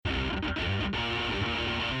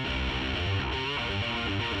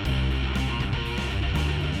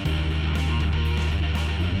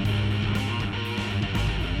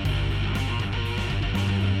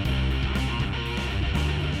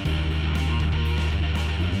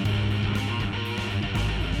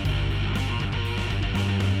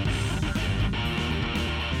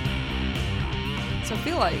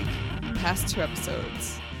feel like the past 2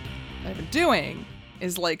 episodes that I've been doing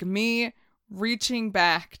is like me reaching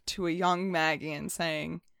back to a young Maggie and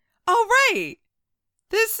saying, "Oh, right,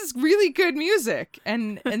 this is really good music,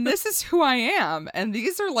 and this is who I am, and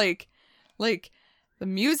these are like the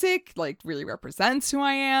music like really represents who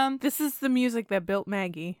I am. This is the music that built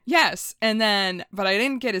Maggie." Yes, but I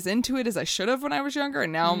didn't get as into it as I should have when I was younger,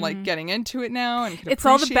 and now I'm like getting into it now and can it's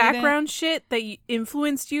all the appreciate it. background shit that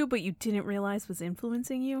influenced you, but you didn't realize was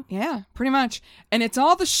influencing you. Yeah, pretty much. And it's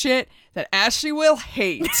all the shit that Ashley will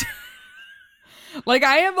hate. Like,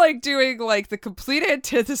 I am like doing like the complete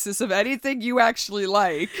antithesis of anything you actually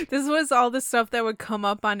like. This was all the stuff that would come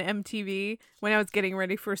up on MTV when I was getting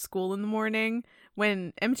ready for school in the morning,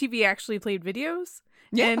 when MTV actually played videos.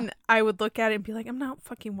 Yeah. And I would look at it and be like, I'm not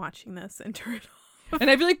fucking watching this, and turn it off. And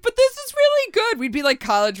I'd be like, but this is really good. We'd be like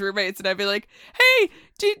college roommates, and I'd be like, hey,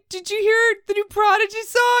 did you hear the new Prodigy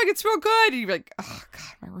song? It's real good. And you'd be like, oh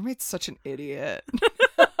God, my roommate's such an idiot.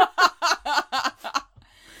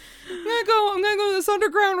 I'm gonna go to this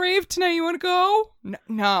underground rave tonight. You want to go?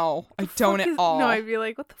 No, I don't at all. No, I'd be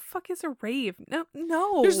like, what the fuck is a rave?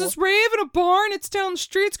 No. There's this rave in a barn. It's down the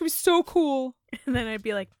street. It's gonna be so cool. And then I'd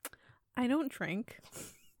be like, I don't drink.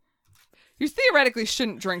 You theoretically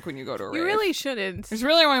shouldn't drink when you go to a rave. You really shouldn't. There's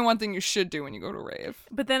really only one thing you should do when you go to a rave.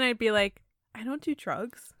 But then I'd be like, I don't do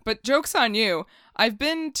drugs. But joke's on you. I've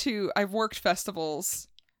worked festivals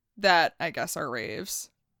that I guess are raves.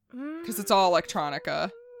 Because it's all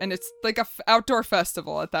electronica. And it's like a outdoor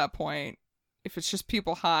festival at that point. If it's just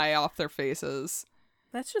people high off their faces.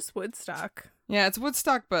 That's just Woodstock. Yeah, it's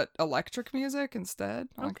Woodstock, but electric music instead.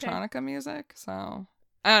 Electronica music. So,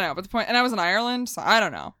 I don't know. But the point, and I was in Ireland, so I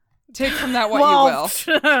don't know. Take from that what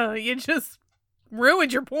you will. You just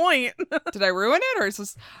ruined your point. Did I ruin it? Or is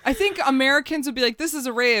this, I think Americans would be like, this is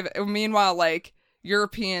a rave. Meanwhile, like,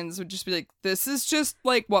 Europeans would just be like, this is just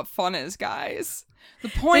like what fun is, guys. The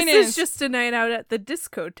point this is just a night out at the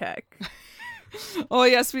discotheque. Oh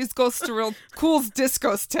yes, we go to real cool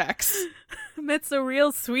discotheques. Met some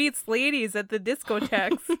real sweet ladies at the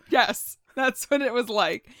discotheques. Yes, that's what it was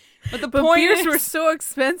like. But the point beers were so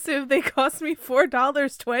expensive; they cost me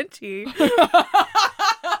 $4.20.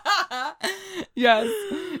 Yes,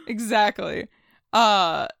 exactly.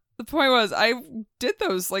 The point was, I did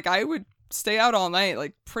those. Like, I would stay out all night,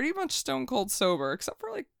 like pretty much stone cold sober, except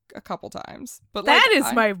for like a couple times. But that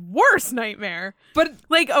is my worst nightmare. But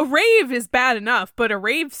like, a rave is bad enough, but a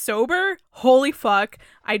rave sober, holy fuck,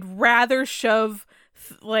 I'd rather shove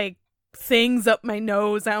like things up my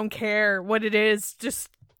nose. I don't care what it is, just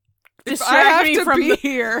distract me from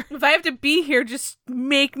here. If I have to be here, just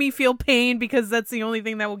make me feel pain, because that's the only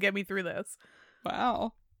thing that will get me through this.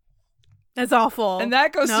 Wow, that's awful. And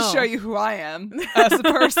that goes to show you who I am as a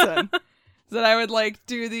person. That I would like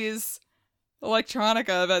do these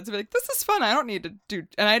electronica events and be like, this is fun. I don't need to do,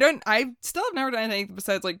 and I still have never done anything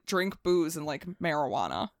besides like drink booze and like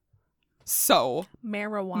marijuana. So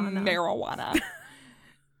marijuana.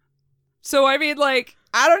 So I mean, like,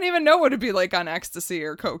 I don't even know what it'd be like on ecstasy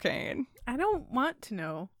or cocaine. I don't want to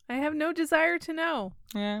know. I have no desire to know.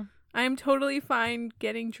 Yeah, I'm totally fine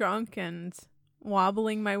getting drunk and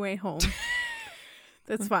wobbling my way home.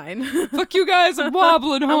 That's fine. Fuck you guys, I'm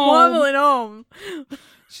wobbling home. I'm wobbling home.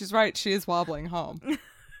 She's right, she is wobbling home.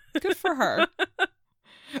 Good for her.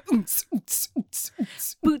 Boots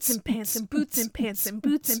and pants and boots and pants and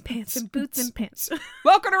boots and pants and boots and pants.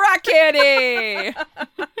 Welcome to Rock Candy!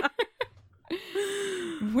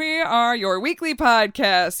 We are your weekly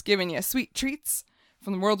podcast, giving you sweet treats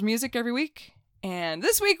from the world of music every week. And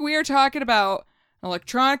this week we are talking about an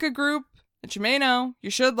electronica group that you may know, you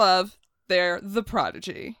should love. They're the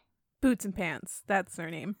Prodigy. Boots and Pants. That's their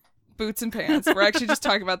name. Boots and Pants. We're actually just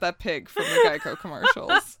talking about that pig from the Geico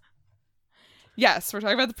commercials. Yes, we're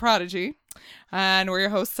talking about the Prodigy. And we're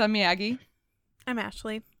your hosts. I'm Miyagi. I'm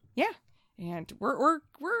Ashley. Yeah. And we're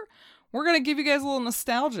gonna give you guys a little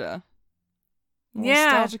nostalgia.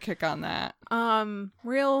 Nostalgia kick on that.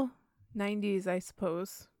 Real 90s, I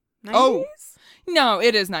suppose. 90s? Oh, no,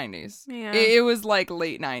 it is 90s. Yeah. It was like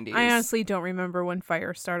late 90s. I honestly don't remember when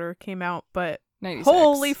Firestarter came out, but 96.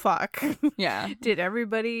 Holy fuck. Yeah. Did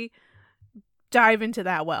everybody dive into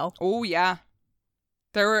that well? Oh, yeah.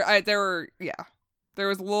 There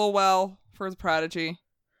was a little well for the Prodigy,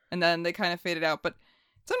 and then they kind of faded out, but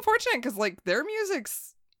it's unfortunate because, like, their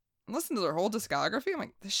music's, listen to their whole discography, I'm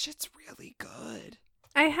like, this shit's really good.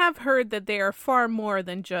 I have heard that they are far more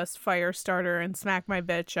than just Firestarter and Smack My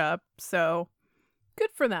Bitch Up, so good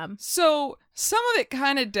for them. So, some of it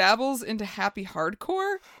kind of dabbles into happy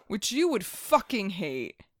hardcore, which you would fucking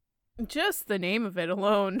hate. Just the name of it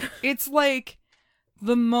alone. It's like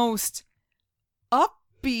the most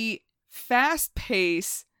upbeat,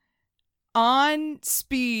 fast-paced,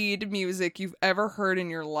 on-speed music you've ever heard in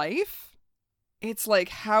your life. It's like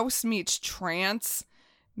house meets trance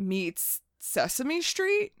meets Sesame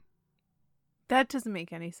Street. That doesn't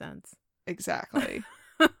make any sense. Exactly.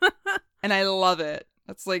 And I love it.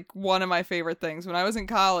 That's like one of my favorite things. When I was in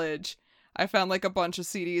college, I found like a bunch of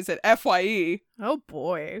CDs at FYE. Oh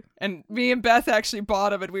boy. And me and Beth actually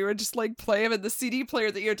bought them, and we would just like play them in the CD player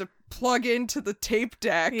that you had to plug into the tape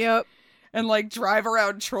deck. Yep. And like drive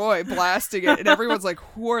around Troy blasting it. And everyone's like,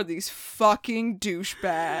 who are these fucking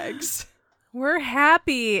douchebags? We're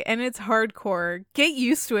happy and it's hardcore. Get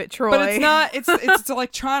used to it, Troy. But it's not, it's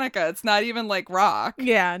electronica. It's not even like rock.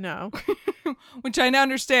 Yeah, no. Which I now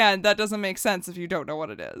understand that doesn't make sense if you don't know what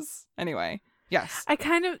it is. Anyway, yes.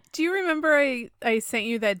 Do you remember I sent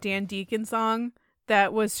you that Dan Deacon song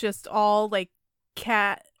that was just all like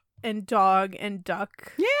cat and dog and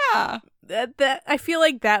duck? Yeah. That I feel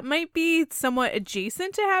like that might be somewhat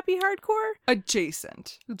adjacent to happy hardcore.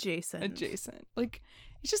 Adjacent. Like,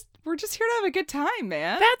 we're just here to have a good time,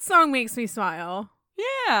 man. That song makes me smile.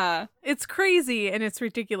 Yeah. It's crazy and it's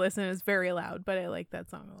ridiculous and it's very loud, but I like that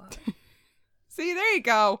song a lot. See, there you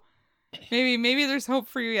go. Maybe there's hope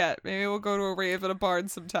for you yet. Maybe we'll go to a rave at a barn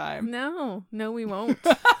sometime. No, we won't.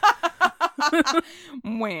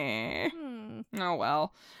 Mwah. Oh,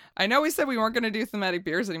 well. I know we said we weren't going to do thematic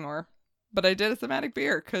beers anymore, but I did a thematic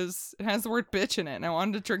beer because it has the word bitch in it, and I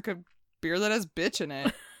wanted to drink a beer that has bitch in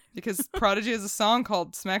it because Prodigy has a song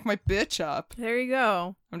called Smack My Bitch Up. There you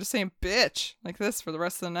go. I'm just saying bitch like this for the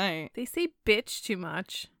rest of the night. They say bitch too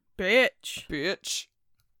much. Bitch.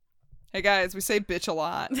 Hey guys, we say bitch a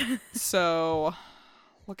lot, so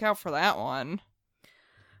look out for that one.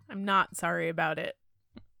 I'm not sorry about it.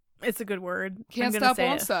 It's a good word. Can't stop,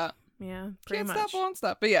 won't stop. Yeah, pretty much. Can't stop, won't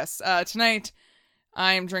stop. But yes, tonight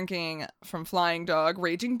I am drinking from Flying Dog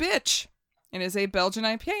Raging Bitch. It is a Belgian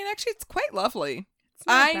IPA, and actually it's quite lovely. It's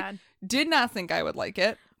not bad. Did not think I would like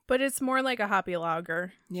it. But it's more like a hoppy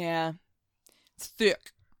lager. Yeah. It's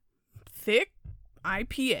thick. Thick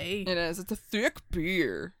IPA. It is. It's a thick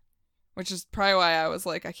beer. Which is probably why I was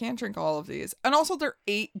like, I can't drink all of these. And also they're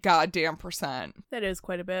 8 goddamn %. That is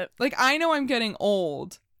quite a bit. Like, I know I'm getting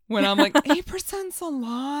old when I'm like, 8%'s a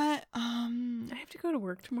lot. I have to go to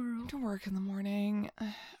work tomorrow. I have to work in the morning.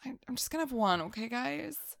 I'm just gonna have one, okay,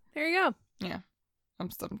 guys? There you go. Yeah. I'm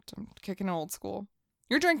kicking old school.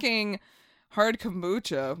 You're drinking hard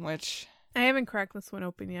kombucha, which I haven't cracked this one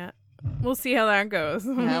open yet. We'll see how that goes.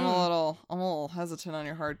 Yeah, I'm a little hesitant on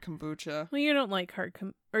your hard kombucha. Well, you don't like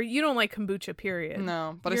you don't like kombucha, period.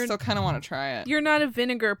 No, but I still kind of want to try it. You're not a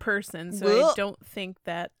vinegar person, so I don't think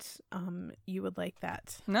that you would like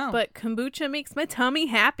that. No. But kombucha makes my tummy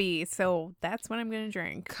happy, so that's what I'm going to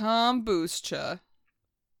drink. Kombucha.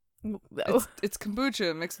 It's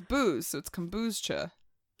kombucha mixed with booze, so it's kombucha.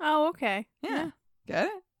 Oh, okay. Yeah. Get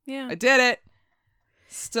it? Yeah. I did it.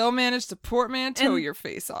 Still managed to portmanteau your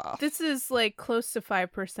face off. This is like close to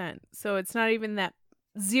 5%, so it's not even that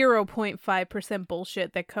 0.5%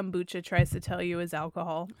 bullshit that kombucha tries to tell you is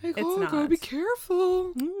alcohol. Hey, it's not. Gotta be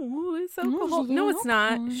careful. Ooh, it's alcohol. No, it's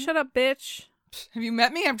not. Shut up, bitch. Have you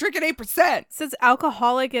met me? I'm drinking 8%. It says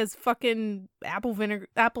alcoholic as fucking apple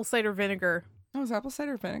cider vinegar. Oh, is apple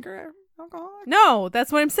cider vinegar alcoholic? No,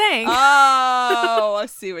 that's what I'm saying. Oh, I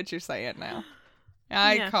see what you're saying now.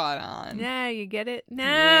 I caught on. Yeah, you get it? No,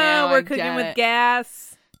 Yeah, we're cooking with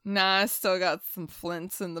gas. Nah, I still got some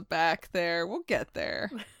flints in the back there. We'll get there.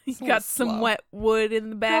 You got some wet wood in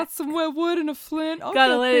the back. Got some wet wood and a flint.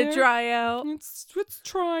 Gotta let it dry out. It's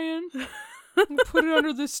trying. Put it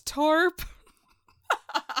under this tarp.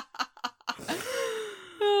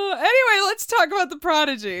 Anyway, let's talk about the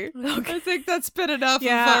Prodigy. Okay. I think that's been enough of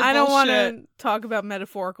our bullshit. I don't want to talk about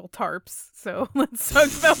metaphorical tarps, so let's talk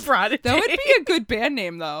about Prodigy. That would be a good band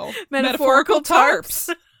name, though. Metaphorical tarps.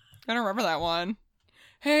 I don't remember that one.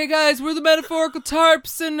 Hey, guys, we're the Metaphorical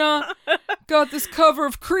Tarps, and got this cover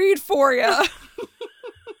of Creed for you.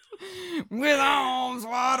 With arms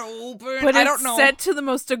wide open. But I don't know. Set to the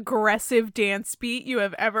most aggressive dance beat you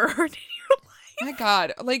have ever heard in your life. My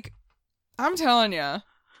God, like, I'm telling you.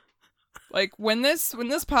 Like, when this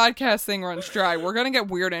podcast thing runs dry, we're gonna get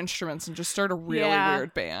weird instruments and just start a really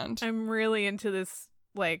weird band. I'm really into this,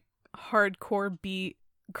 like, hardcore beat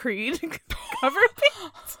Creed cover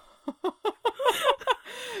beat.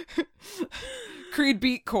 Creed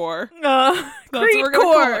beat core. Creed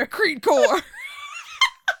core. Creed core.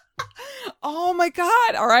 Oh my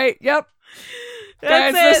God! All right, yep.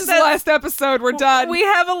 Guys, this is the last episode. We're done. We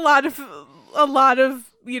have a lot of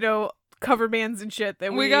cover bands and shit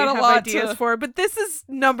that we got a have lot ideas for, but this is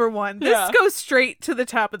number one. This goes straight to the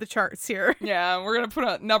top of the charts here. Yeah, we're gonna put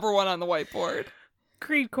a number one on the whiteboard.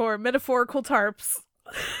 Creedcore, metaphorical tarps.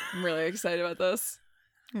 I'm really excited about this.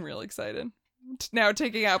 I'm really excited. Now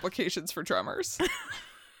taking applications for drummers.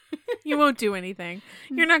 You won't do anything.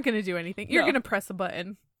 You're not going to do anything. You're going to press a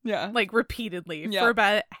button. Yeah. Like repeatedly for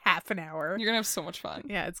about half an hour. You're going to have so much fun.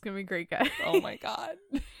 Yeah, it's going to be great, guys. Oh my God.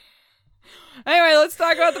 Anyway, let's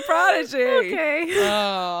talk about the Prodigy. Okay.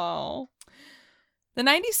 Oh. The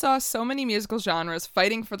 90s saw so many musical genres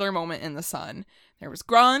fighting for their moment in the sun. There was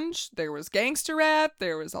grunge, there was gangster rap,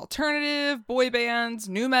 there was alternative, boy bands,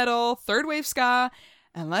 nu metal, third wave ska,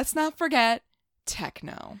 and let's not forget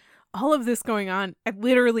techno. All of this going on at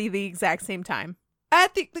literally the exact same time.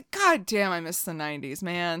 At the God damn, I miss the 90s,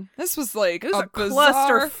 man. This was like it was a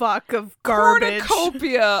bizarre clusterfuck of garbage.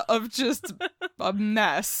 Cornucopia of just a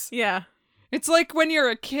mess. Yeah. It's like when you're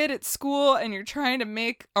a kid at school and you're trying to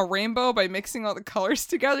make a rainbow by mixing all the colors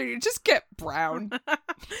together, you just get brown.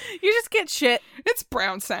 You just get shit. It's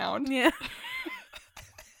brown sound. Yeah.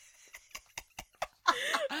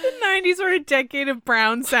 The 90s were a decade of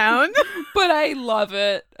brown sound. But I love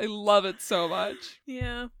it. I love it so much.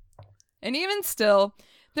 Yeah. And even still,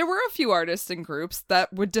 there were a few artists and groups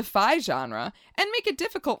that would defy genre and make it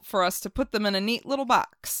difficult for us to put them in a neat little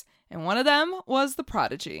box. And one of them was the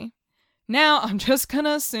Prodigy. Now, I'm just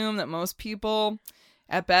gonna assume that most people,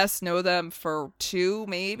 at best, know them for 2,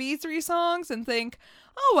 maybe 3 songs and think,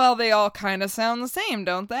 oh, well, they all kind of sound the same,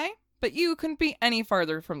 don't they? But you couldn't be any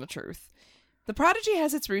farther from the truth. The Prodigy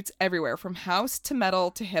has its roots everywhere, from house to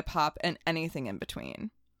metal to hip-hop and anything in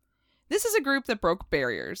between. This is a group that broke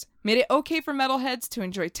barriers, made it okay for metalheads to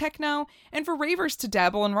enjoy techno, and for ravers to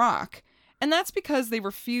dabble in rock. And that's because they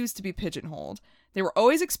refused to be pigeonholed. They were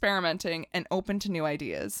always experimenting and open to new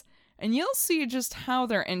ideas. And you'll see just how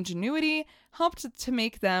their ingenuity helped to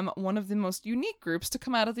make them one of the most unique groups to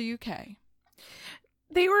come out of the UK.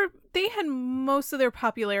 They had most of their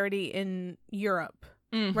popularity in Europe,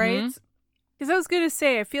 right? Because I was going to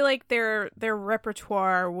say, I feel like their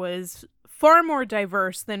repertoire was far more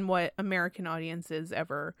diverse than what American audiences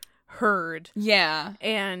ever heard. Yeah.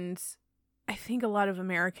 And I think a lot of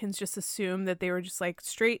Americans just assume that they were just like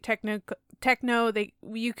straight techno.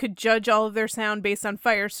 You could judge all of their sound based on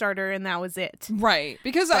Firestarter, and that was it. Right.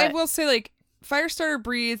 Because I will say, like, Firestarter,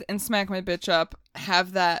 Breathe, and Smack My Bitch Up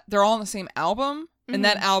have that. They're all on the same album. And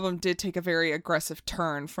that album did take a very aggressive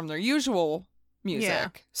turn from their usual music. Yeah.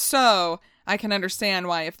 So I can understand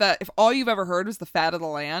why if all you've ever heard was the fat of the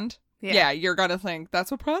land, you're gonna think that's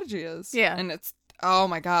what Prodigy is. Yeah. And it's, oh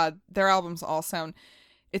my God, their albums all sound,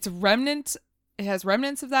 it has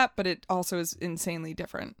remnants of that, but it also is insanely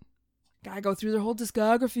different. Gotta go through their whole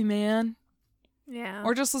discography, man. Yeah.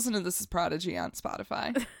 Or just listen to This Is Prodigy on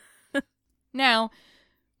Spotify. Now,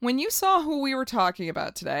 when you saw who we were talking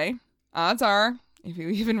about today, odds are, if you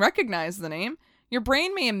even recognize the name, your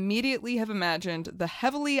brain may immediately have imagined the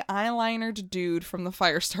heavily eyelinered dude from the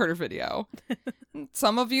Firestarter video.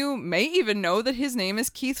 Some of you may even know that his name is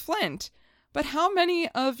Keith Flint. But how many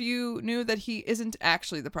of you knew that he isn't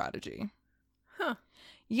actually the Prodigy? Huh.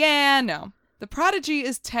 Yeah, no. The Prodigy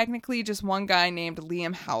is technically just one guy named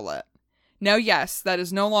Liam Howlett. Now, yes, that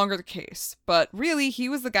is no longer the case, but really, he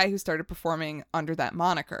was the guy who started performing under that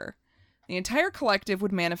moniker. The entire collective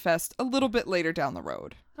would manifest a little bit later down the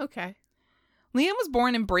road. Okay. Liam was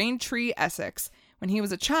born in Braintree, Essex. When he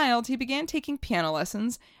was a child, he began taking piano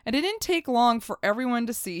lessons, and it didn't take long for everyone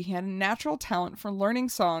to see he had a natural talent for learning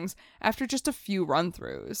songs after just a few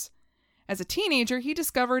run-throughs. As a teenager, he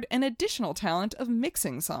discovered an additional talent of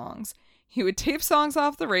mixing songs. He would tape songs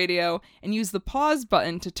off the radio and use the pause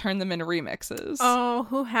button to turn them into remixes. Oh,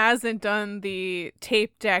 who hasn't done the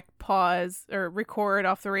tape deck pause or record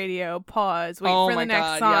off the radio, pause, wait for the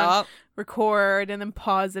next song, record, and then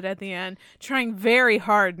pause it at the end. Trying very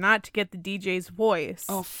hard not to get the DJ's voice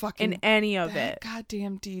in any of it.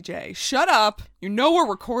 Goddamn DJ. Shut up. You know we're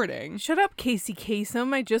recording. Shut up, Casey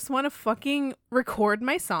Kasem. I just want to fucking record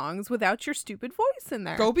my songs without your stupid voice in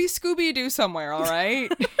there. Go be Scooby-Doo somewhere, all right?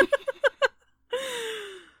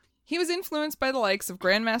 He was influenced by the likes of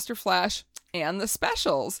Grandmaster Flash and the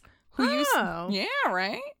Specials, who used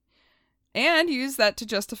that to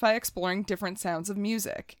justify exploring different sounds of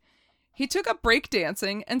music. He took up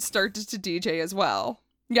breakdancing and started to DJ as well.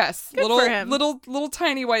 Yes, little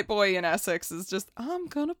tiny white boy in Essex is just, I'm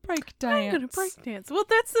gonna breakdance. Well,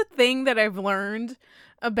 that's the thing that I've learned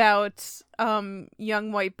about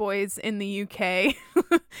young white boys in the UK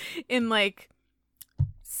in like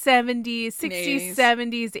 70s, 60s,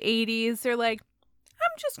 70s, 80s. They're like,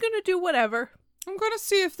 I'm just gonna do whatever. I'm gonna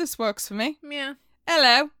see if this works for me. Yeah.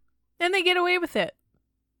 Hello. And they get away with it.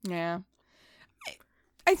 Yeah.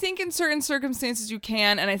 I think in certain circumstances you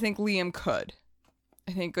can, and I think Liam could.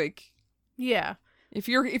 I think, like... Yeah. If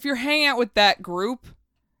you're hanging out with that group,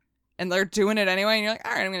 and they're doing it anyway, and you're like,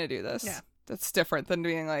 all right, I'm going to do this. Yeah. That's different than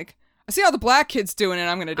being like, I see all the black kids doing it,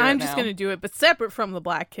 I'm going to do it now. I'm just going to do it, but separate from the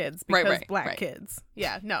black kids, because black kids.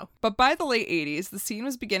 Yeah, no. But by the late 80s, the scene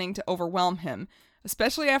was beginning to overwhelm him,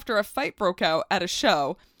 especially after a fight broke out at a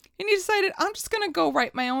show, and he decided, I'm just going to go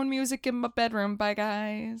write my own music in my bedroom. Bye,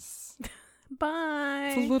 guys.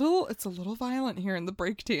 Bye. It's a little violent here in the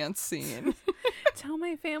breakdance scene. Tell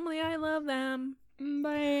my family I love them.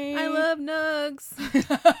 Bye. I love nugs.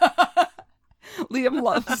 Liam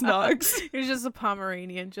loves nugs. He's just a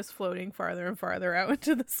Pomeranian just floating farther and farther out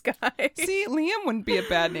into the sky. See, Liam wouldn't be a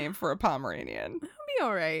bad name for a Pomeranian. That'd be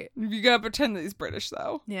all right. You gotta pretend that he's British,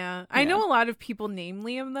 though. Yeah. I know a lot of people name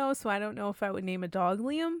Liam, though, so I don't know if I would name a dog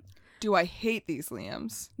Liam. Do I hate these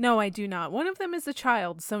Liams? No, I do not. One of them is a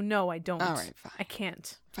child, so no, I don't. All right, fine. I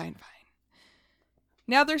can't. Fine.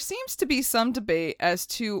 Now, there seems to be some debate as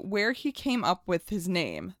to where he came up with his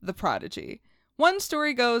name, the Prodigy. One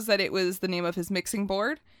story goes that it was the name of his mixing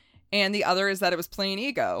board, and the other is that it was plain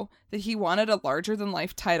ego, that he wanted a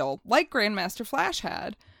larger-than-life title, like Grandmaster Flash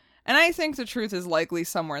had. And I think the truth is likely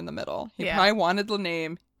somewhere in the middle. He probably wanted the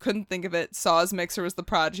name, couldn't think of it, saw his mixer was the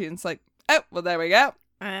Prodigy, and it's like, oh, well, there we go.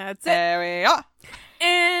 That's it. There we are.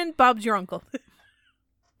 And Bob's your uncle.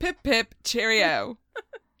 Pip, pip, cheerio.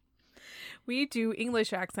 We do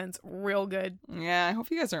English accents real good. Yeah, I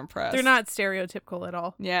hope you guys are impressed. They're not stereotypical at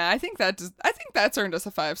all. Yeah, I think that's earned us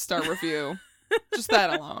a 5-star review. Just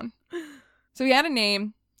that alone. So he had a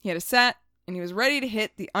name, he had a set, and he was ready to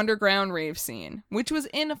hit the underground rave scene, which was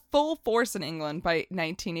in full force in England by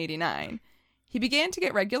 1989. He began to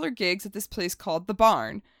get regular gigs at this place called The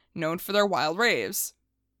Barn, known for their wild raves.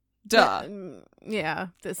 Duh. Yeah,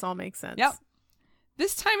 this all makes sense. Yep.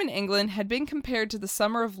 This time in England had been compared to the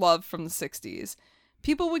Summer of Love from the 60s.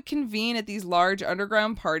 People would convene at these large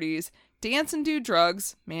underground parties, dance and do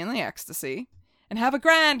drugs, mainly ecstasy, and have a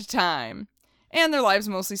grand time. And their lives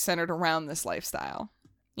mostly centered around this lifestyle.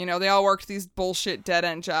 You know, they all worked these bullshit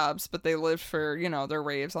dead-end jobs, but they lived for, you know, their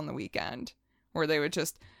raves on the weekend, where they would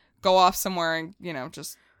just go off somewhere and, you know,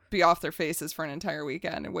 just be off their faces for an entire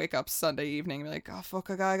weekend and wake up Sunday evening and be like, oh, fuck,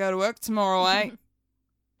 I gotta go to work tomorrow, eh?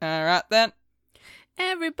 All right, then.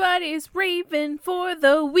 Everybody's raving for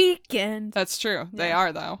the weekend. That's true. They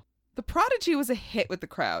are, though. The Prodigy was a hit with the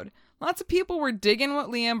crowd. Lots of people were digging what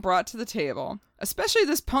Liam brought to the table, especially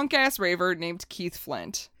this punk-ass raver named Keith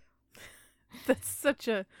Flint. That's such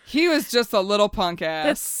a... He was just a little punk ass.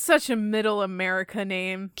 That's such a middle America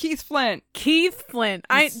name. Keith Flint. Keith Flint.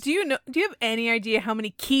 Do you have any idea how many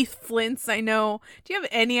Keith Flints I know? Do you have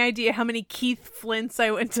any idea how many Keith Flints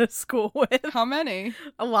I went to school with? How many?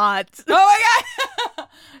 A lot. Oh my god! I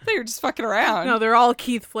thought you were just fucking around. No, they're all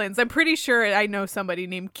Keith Flints. I'm pretty sure I know somebody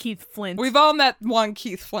named Keith Flint. We've all met one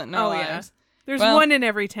Keith Flint in our lives. Yeah. There's one in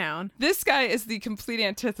every town. This guy is the complete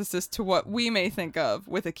antithesis to what we may think of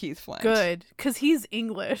with a Keith Flint. Good, because he's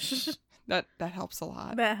English. That helps a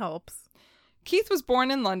lot. That helps. Keith was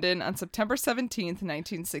born in London on September 17th,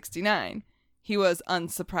 1969. He was,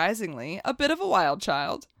 unsurprisingly, a bit of a wild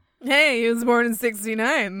child. Hey, he was born in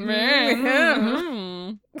 69.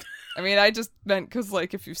 I mean, I just meant because,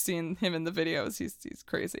 like, if you've seen him in the videos, he's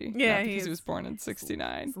crazy. Yeah, because he was born in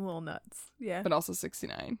 69. He's a little nuts. Yeah. But also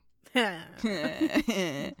 69.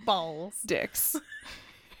 Balls. Dicks.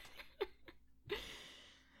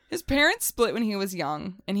 His parents split when he was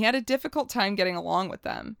young, and he had a difficult time getting along with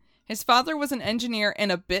them. His father was an engineer and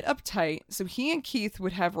a bit uptight, so he and Keith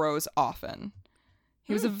would have rows often.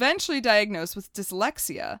 He was eventually diagnosed with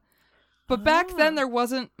dyslexia, but back then there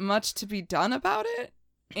wasn't much to be done about it,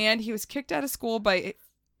 and he was kicked out of school by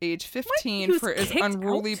age 15 for his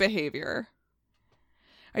unruly behavior.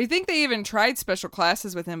 I think they even tried special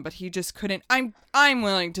classes with him, but he just couldn't. I'm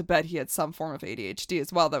willing to bet he had some form of ADHD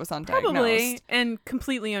as well that was undiagnosed. Probably, and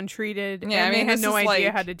completely untreated. Yeah, and they had no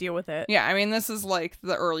idea how to deal with it. Yeah, I mean, this is like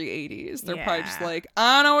the early 80s. They're probably just like,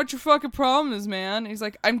 I don't know what your fucking problem is, man. He's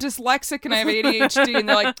like, I'm dyslexic and I have ADHD. And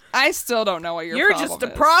they're like, I still don't know what your problem is. You're just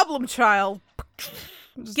a problem child.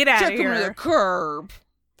 Get out of here. Kick him to the curb.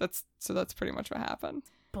 That's pretty much what happened.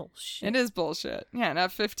 Bullshit. It is bullshit. Yeah, and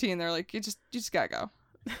at 15, they're like, you just gotta go.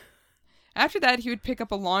 After that, he would pick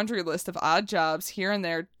up a laundry list of odd jobs here and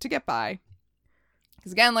there to get by.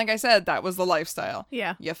 Because again, like I said, that was the lifestyle.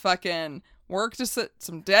 Yeah. You fucking worked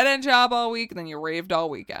some dead-end job all week, and then you raved all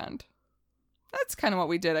weekend. That's kind of what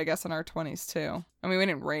we did, I guess, in our 20s, too. I mean, we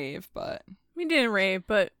didn't rave, but... We didn't rave,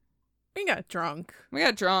 but we got drunk. We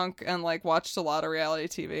got drunk and, like, watched a lot of reality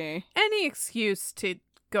TV. Any excuse to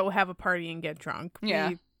go have a party and get drunk.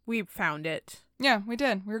 Yeah. We found it. Yeah, we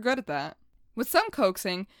did. We were good at that. With some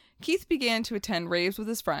coaxing, Keith began to attend raves with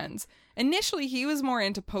his friends. Initially, he was more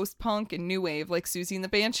into post-punk and new wave like Susie and the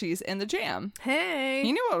Banshees and The Jam. Hey.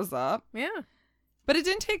 He knew what was up. Yeah. But it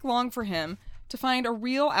didn't take long for him to find a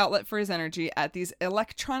real outlet for his energy at these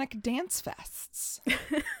electronic dance fests.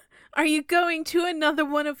 Are you going to another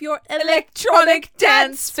one of your Electronic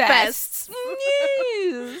dance fests?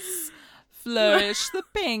 Yes. Flourish the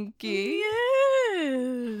pinky.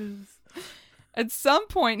 Yes. At some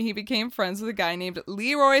point, he became friends with a guy named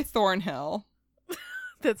Leroy Thornhill.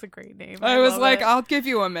 That's a great name. I was love like, it. I'll give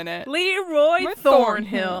you a minute. Leroy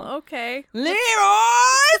Thornhill. Okay.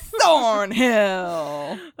 Leroy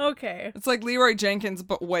Thornhill. Okay. It's like Leroy Jenkins,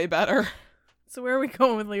 but way better. So where are we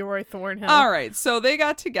going with Leroy Thornhill? All right, so they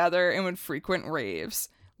got together and would frequent raves.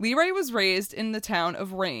 Leroy was raised in the town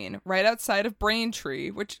of Rain, right outside of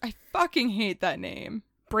Braintree, which I fucking hate that name.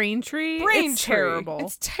 Braintree? Braintree. It's terrible.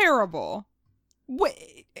 It's terrible.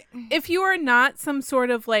 Wait. If you are not some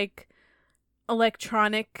sort of like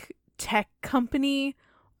electronic tech company,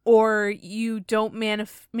 or you don't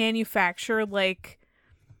manufacture like,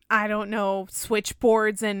 I don't know,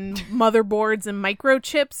 switchboards and motherboards and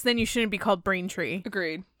microchips, then you shouldn't be called Braintree.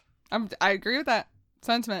 Agreed. I agree with that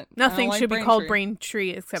sentiment. Nothing should be called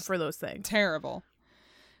Braintree except for those things. Terrible.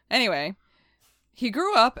 Anyway, he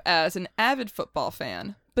grew up as an avid football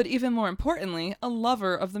fan, but even more importantly, a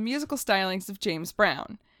lover of the musical stylings of James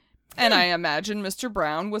Brown. And I imagine Mr.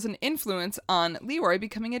 Brown was an influence on Leroy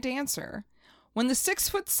becoming a dancer. When the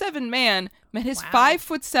 6'7" man met his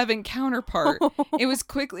 5'7" counterpart, it was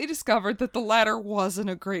quickly discovered that the latter wasn't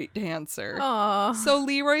a great dancer. Aww. So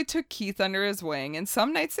Leroy took Keith under his wing, and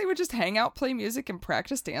some nights they would just hang out, play music, and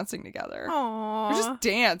practice dancing together. Aww. Or just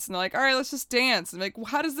dance. And they're like, all right, let's just dance. And like, well,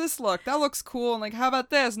 how does this look? That looks cool. And like, how about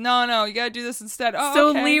this? No, you gotta do this instead. Oh, so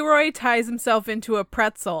okay. Leroy ties himself into a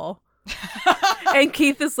pretzel. And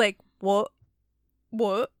Keith is like, what?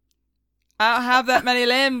 I don't have that many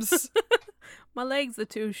limbs. My legs are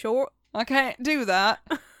too short. I can't do that.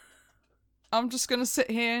 I'm just gonna sit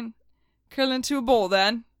here and curl into a ball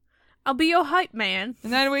then. I'll be your hype man.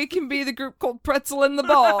 And then we can be the group called Pretzel and the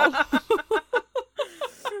Ball.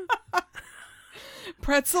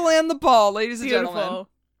 Pretzel and the Ball, ladies and gentlemen.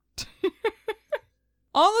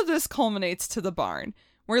 All of this culminates to the barn,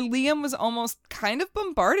 where Liam was almost kind of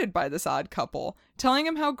bombarded by this odd couple, telling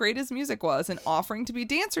him how great his music was and offering to be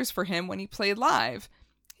dancers for him when he played live.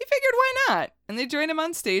 He figured why not, and they joined him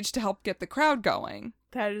on stage to help get the crowd going.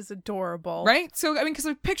 That is adorable. Right? So, I mean,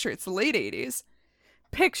 because picture it's the late 80s.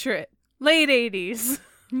 Picture it. Late 80s.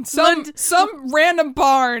 Some random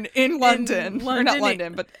barn in London. London. Or not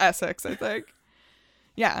London, but Essex, I think.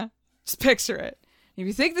 Yeah, just picture it. If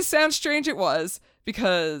you think this sounds strange, it was,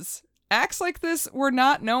 because acts like this were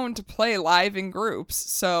not known to play live in groups.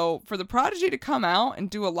 So for the Prodigy to come out and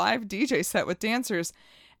do a live DJ set with dancers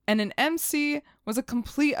and an MC was a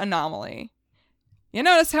complete anomaly. You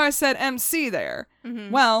notice how I said MC there?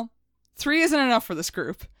 Mm-hmm. Well, 3 isn't enough for this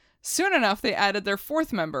group. Soon enough, they added their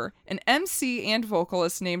 4th member, an MC and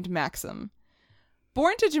vocalist named Maxim.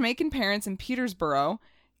 Born to Jamaican parents in Petersboro,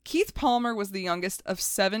 Keith Palmer was the youngest of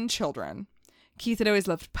 7 children. Keith had always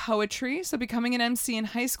loved poetry, so becoming an MC in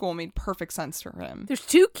high school made perfect sense for him. There's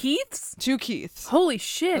 2 Keiths? 2 Keiths. Holy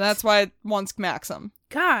shit. So that's why one's Maxim.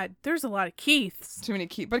 God, there's a lot of Keiths. Too many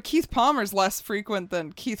Keith. But Keith Palmer's less frequent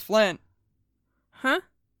than Keith Flint. Huh?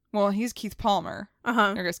 Well, he's Keith Palmer.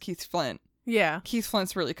 Uh-huh. I guess Keith Flint. Yeah. Keith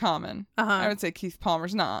Flint's really common. Uh-huh. I would say Keith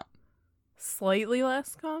Palmer's not. Slightly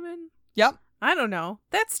less common? Yep. I don't know.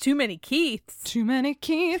 That's too many Keiths. Too many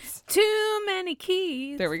Keiths. Too many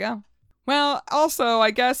Keiths. There we go. Well, also,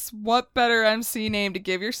 I guess what better MC name to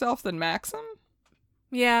give yourself than Maxim?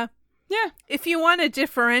 Yeah. Yeah. If you want to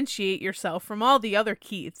differentiate yourself from all the other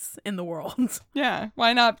Keiths in the world. Yeah.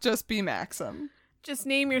 Why not just be Maxim? Just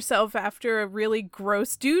name yourself after a really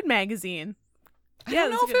gross dude magazine. I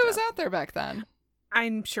don't know if it was out there back then.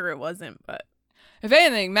 I'm sure it wasn't, but... If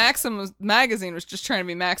anything, magazine was just trying to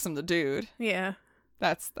be Maxim the dude. Yeah.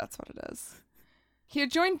 That's what it is. He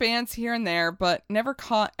had joined bands here and there, but never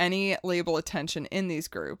caught any label attention in these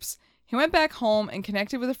groups. He went back home and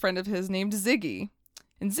connected with a friend of his named Ziggy.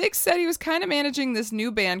 And Zig said he was kind of managing this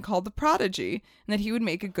new band called the Prodigy, and that he would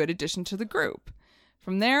make a good addition to the group.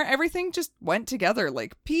 From there, everything just went together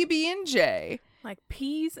like PB&J. Like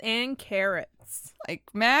peas and carrots. Like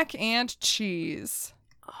mac and cheese.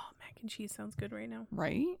 Oh, mac and cheese sounds good right now.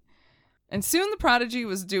 Right? And soon the Prodigy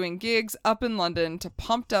was doing gigs up in London to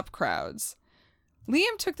pumped up crowds.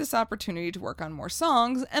 Liam took this opportunity to work on more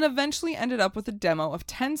songs and eventually ended up with a demo of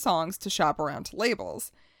 10 songs to shop around to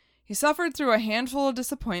labels. He suffered through a handful of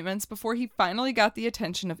disappointments before he finally got the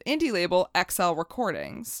attention of indie label XL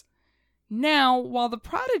Recordings. Now, while the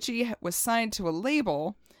Prodigy was signed to a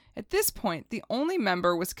label, at this point, the only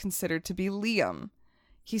member was considered to be Liam.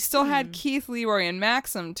 He still had Keith, Leroy, and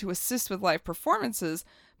Maxim to assist with live performances,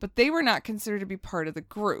 but they were not considered to be part of the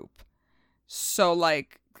group. So,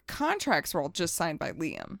 contracts were all just signed by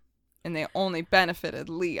Liam, and they only benefited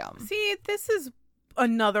Liam. See, this is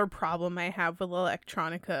another problem I have with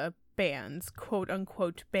electronica bands,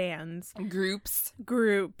 quote-unquote bands. Groups,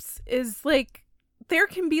 is, there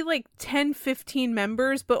can be 10, 15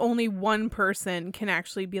 members, but only one person can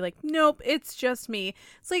actually be like, nope, it's just me.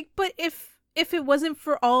 It's but if it wasn't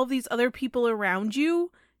for all of these other people around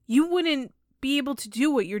you, you wouldn't be able to do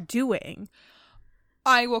what you're doing.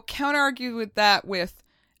 I will counter-argue with that with,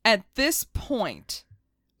 at this point,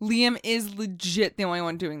 Liam is legit the only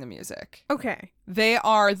one doing the music. Okay. They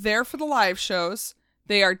are there for the live shows.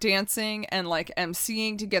 They are dancing and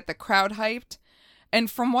emceeing to get the crowd hyped.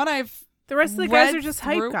 And from what I've the rest of the guys are just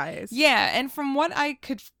hype guys. Yeah, and from what I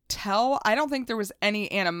could tell, I don't think there was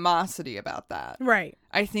any animosity about that. Right.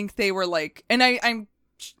 I think they were Liam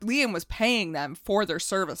was paying them for their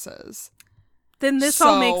services. Then this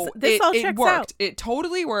all checks worked. out. It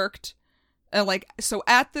totally worked. And so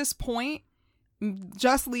at this point,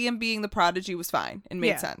 just Liam being the Prodigy was fine and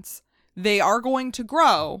made sense. They are going to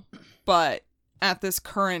grow, but at this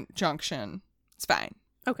current junction, it's fine.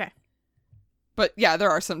 Okay. But yeah, there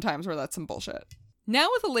are some times where that's some bullshit. Now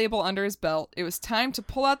with a label under his belt, it was time to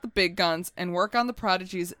pull out the big guns and work on the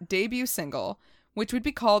Prodigy's debut single, which would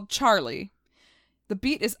be called Charlie. The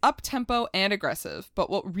beat is up-tempo and aggressive, but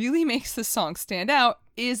what really makes this song stand out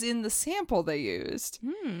is in the sample they used.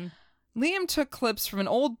 Liam took clips from an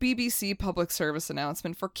old BBC public service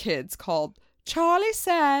announcement for kids called Charlie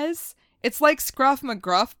Says. It's like Scruff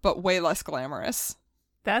McGruff, but way less glamorous.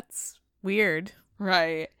 That's weird.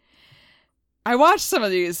 Right. I watched some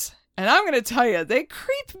of these, and I'm going to tell you, they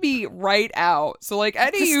creep me right out. So, any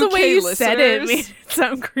Just UK the way you listeners... said it made it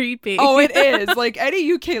sound creepy. Oh, it is.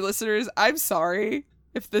 Any UK listeners, I'm sorry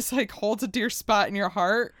if this, holds a dear spot in your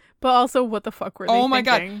heart. But also, what the fuck were they thinking? Oh my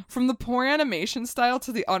god. From the poor animation style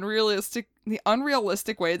to the unrealistic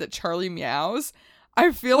way that Charlie meows,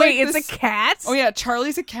 I feel it's a cat? Oh yeah,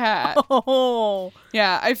 Charlie's a cat. Oh.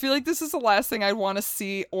 Yeah, I feel like this is the last thing I'd want to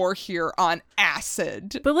see or hear on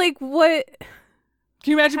acid. But what?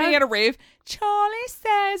 Can you imagine being at a rave? Charlie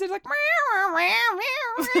says, it's meow, meow,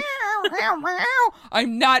 meow, meow, meow.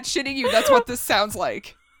 I'm not shitting you. That's what this sounds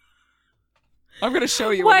like. I'm going to show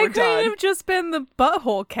you when we're done. Why couldn't it have just been the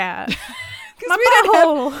butthole cat? My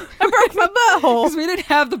butthole. I broke my butthole. Because we didn't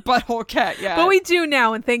have the butthole cat yet. But we do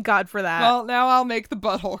now, and thank God for that. Well, now I'll make the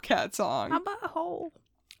butthole cat song. My butthole.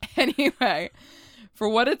 Anyway, for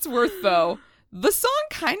what it's worth, though, the song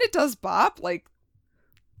kind of does bop.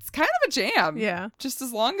 It's kind of a jam. Yeah. Just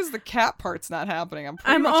as long as the cat part's not happening, I'm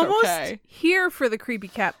pretty much almost okay. Here for the creepy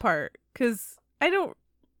cat part, because I don't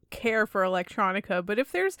care for electronica, but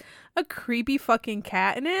if there's a creepy fucking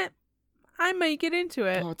cat in it, I might get into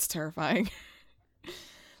it. Oh, it's terrifying.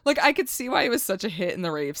 I could see why it was such a hit in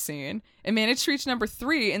the rave scene. It managed to reach number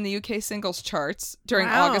 3 in the UK singles charts during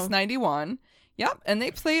August 91. Yep, and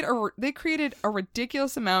they created a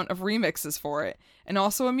ridiculous amount of remixes for it, and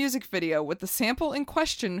also a music video with the sample in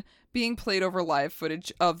question being played over live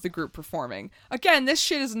footage of the group performing. Again, this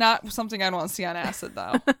shit is not something I'd want to see on acid,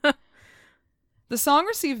 though. The song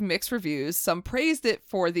received mixed reviews. Some praised it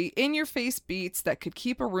for the in-your-face beats that could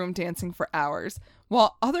keep a room dancing for hours,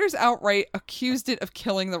 while others outright accused it of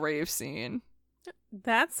killing the rave scene.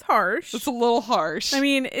 That's harsh. It's a little harsh. I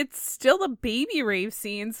mean, it's still a baby rave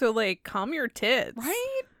scene, so calm your tits.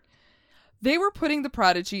 Right? They were putting the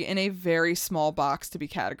Prodigy in a very small box to be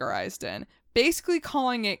categorized in, basically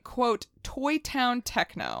calling it, quote, Toy Town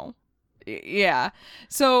Techno. Yeah.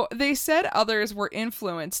 So they said others were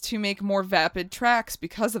influenced to make more vapid tracks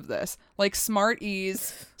because of this, like Smart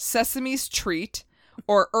E's Sesame's Treat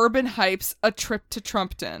or Urban Hype's A Trip to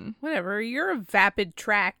Trumpton. Whatever. You're a vapid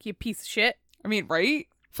track, you piece of shit. I mean, right?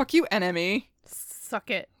 Fuck you, NME.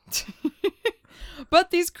 Suck it.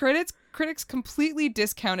 But these critics completely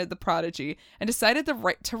discounted the Prodigy and decided to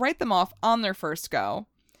write them off on their first go.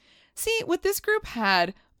 See, what this group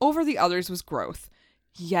had over the others was growth.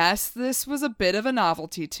 Yes, this was a bit of a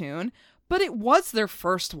novelty tune, but it was their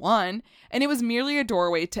first one, and it was merely a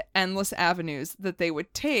doorway to endless avenues that they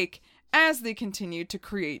would take as they continued to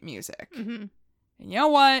create music. Mm-hmm. And you know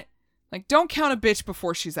what? Don't count a bitch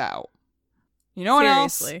before she's out. You know what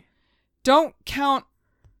else? Don't count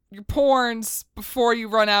your porns before you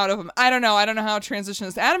run out of them. I don't know how to transition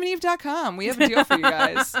this. AdamandEve.com. We have a deal for you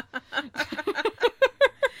guys.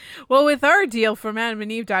 Well, with our deal from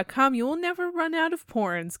AdamandEve.com, you will never run out of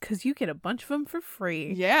porns because you get a bunch of them for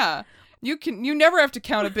free. Yeah. You never have to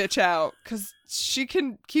count a bitch out because she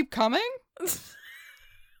can keep coming.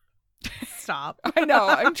 Stop. I know.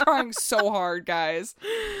 I'm trying so hard, guys.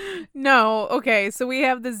 No. Okay. So we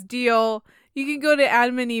have this deal. You can go to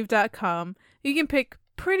AdamandEve.com. You can pick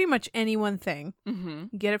pretty much any one thing.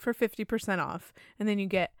 Mm-hmm. Get it for 50% off. And then you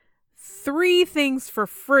get 3 things for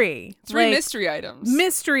free. 3 mystery items.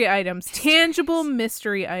 Mystery items. Tangible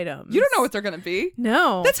mystery items. You don't know what they're going to be.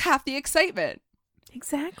 No. That's half the excitement.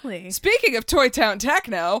 Exactly. Speaking of Toy Town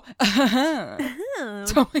Techno. Get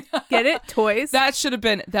it? Toys? That should have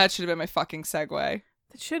been my fucking segue.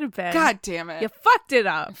 That should have been. God damn it. You fucked it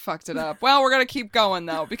up. I fucked it up. Well, we're going to keep going,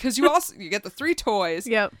 though, because you get the 3 toys.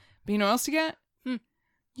 Yep. But you know what else you get?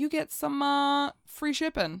 You get some free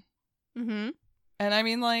shipping. Mm-hmm. And I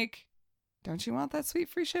mean, like, don't you want that sweet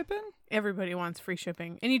free shipping? Everybody wants free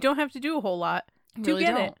shipping. And you don't have to do a whole lot to really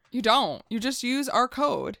get don't. it. You don't. You just use our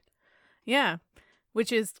code. Yeah.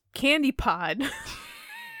 Which is Candy Pod.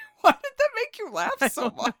 Why did that make you laugh so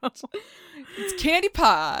much? It's Candy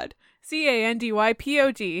Pod.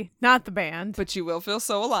 CANDYPOD. Not the band. But you will feel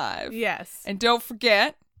so alive. Yes. And don't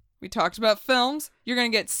forget, we talked about films. You're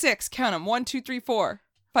going to get 6. Count them. 1, 2, 3, 4,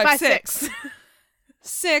 5, 6.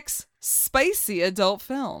 6 spicy adult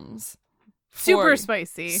films. Super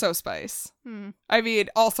spicy. So spice. I mean,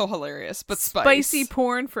 also hilarious, but spice. Spicy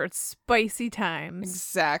porn for spicy times.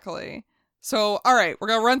 Exactly. So, all right, we're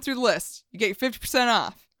going to run through the list. You get your 50%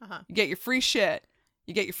 off. Uh-huh. You get your free shit.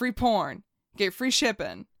 You get your free porn. You get your free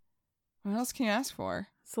shipping. What else can you ask for?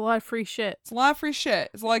 It's a lot of free shit. It's a lot of free shit.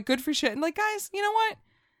 It's a lot of good free shit. And like, guys, you know what?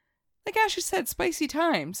 Like Ashley said, spicy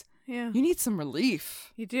times. Yeah. You need some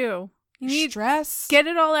relief. You do. You need stress. Get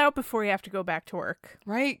it all out before you have to go back to work.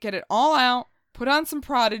 Right? Get it all out. Put on some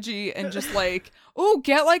Prodigy and just like,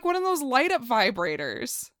 get like one of those light up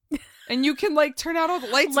vibrators. And you can like turn out all the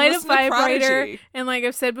lights. Light and up listen to vibrator. Prodigy. And like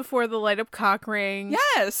I've said before, the light up cock ring.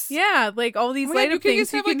 Yes. Yeah. Like all these light up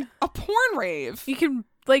things. You can have like a porn rave. You can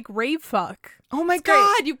like rave fuck. Oh my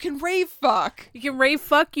God. You can rave fuck. You can rave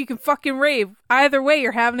fuck. You can fucking rave. Either way,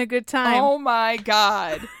 you're having a good time. Oh my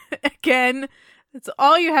God. Again, that's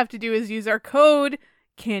all you have to do is use our code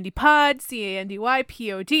CandyPod,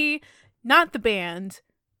 CANDYPOD, not the band,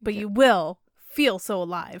 but you will feel so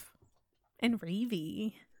alive and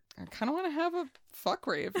ravey. I kind of want to have a fuck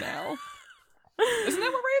rave now. Isn't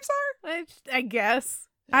that what raves are? I guess.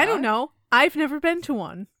 Yeah. I don't know. I've never been to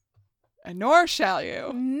one. And nor shall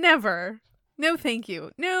you. Never. No, thank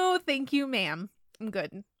you. No, thank you, ma'am. I'm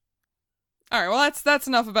good. All right, well, that's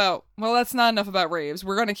enough about... Well, that's not enough about raves.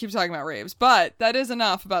 We're going to keep talking about raves, but that is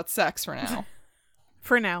enough about sex for now.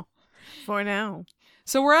 For now.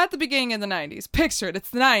 So we're at the beginning of the 90s. Picture it, it's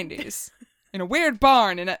the 90s. In a weird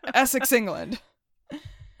barn in Essex, England.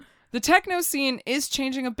 The techno scene is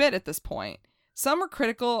changing a bit at this point. Some were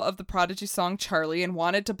critical of the Prodigy song Charlie and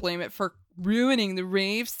wanted to blame it for ruining the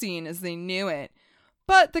rave scene as they knew it.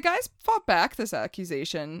 But the guys fought back this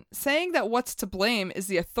accusation, saying that what's to blame is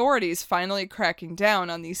the authorities finally cracking down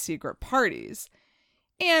on these secret parties.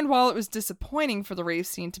 And while it was disappointing for the rave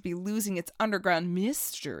scene to be losing its underground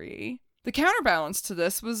mystery, the counterbalance to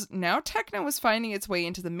this was now techno was finding its way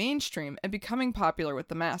into the mainstream and becoming popular with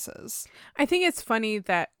the masses. I think it's funny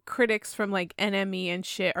that critics from like NME and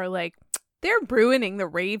shit are like, they're ruining the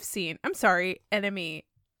rave scene. I'm sorry, NME.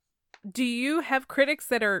 Do you have critics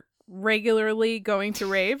that are regularly going to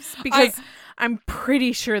raves? Because I'm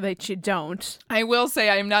pretty sure that you don't. I will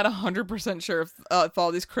say I'm not 100% sure if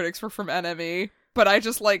all these critics were from NME, but I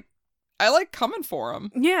like coming for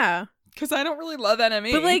them. Yeah. Because I don't really love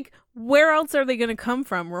NME. But like, where else are they going to come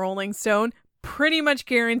from? Rolling Stone? Pretty much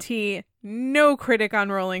guarantee no critic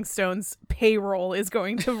on Rolling Stone's payroll is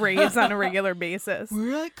going to raves on a regular basis.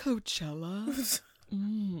 We're at Coachella.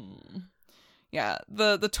 Yeah,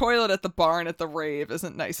 the toilet at the barn at the rave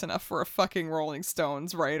isn't nice enough for a fucking Rolling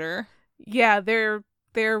Stones writer. Yeah, they're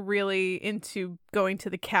really into going to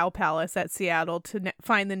the Cow Palace at Seattle to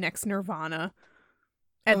find the next Nirvana.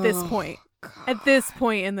 At this point. God. At this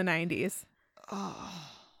point in the 90s.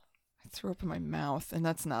 Oh, I threw up in my mouth, and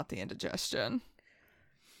that's not the indigestion.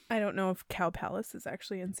 I don't know if Cow Palace is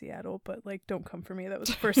actually in Seattle, but like, don't come for me. That was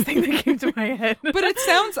the first thing that came to my head. But it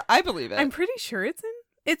sounds, I believe it. I'm pretty sure it's in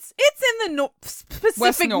the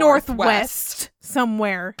Pacific Northwest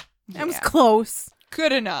somewhere. Yeah. I was close.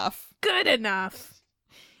 Good enough. Good enough.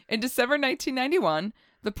 In December 1991,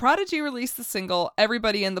 the Prodigy released the single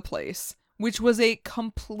Everybody in the Place, which was a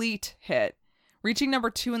complete hit, reaching number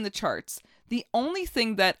 2 in the charts. The only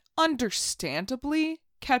thing that understandably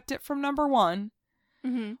kept it from number 1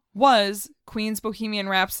 was Queen's Bohemian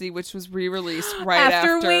Rhapsody, which was re-released right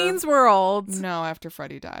after Wayne's World. No, after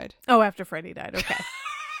Freddie died. Oh, after Freddie died. Okay.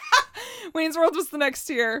 Wayne's World was the next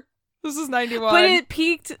year. This is 91. But it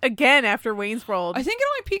peaked again after Wayne's World. I think it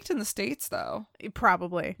only peaked in the States, though.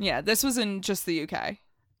 Probably. Yeah, this was in just the UK.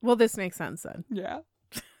 Well, this makes sense then. Yeah.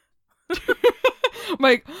 I'm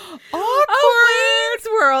like, awkward. Oh, Wayne's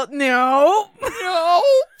World. No. Nope.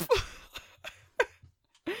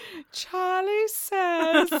 Charlie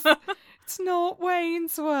says it's not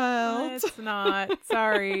Wayne's World. It's not.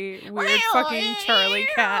 Sorry, weird fucking Charlie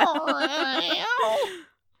cat.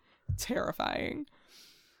 Terrifying.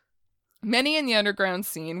 Many in the underground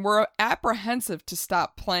scene were apprehensive to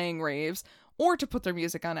stop playing raves or to put their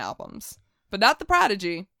music on albums. But not the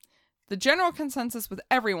Prodigy. The general consensus with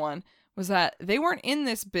everyone was that they weren't in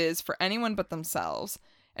this biz for anyone but themselves.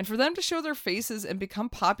 And for them to show their faces and become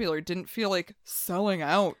popular didn't feel like selling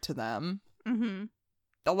out to them. Mm-hmm.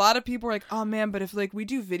 A lot of people were like, oh man, but if like we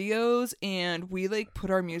do videos and we like put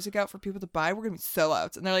our music out for people to buy, we're going to be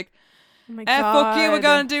sellouts. And they're like, oh my fuck you, we're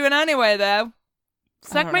going to do it anyway though.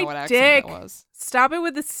 Suck my dick. Stop it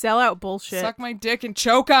with the sellout bullshit. Suck my dick and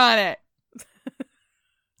choke on it.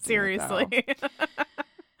 Seriously.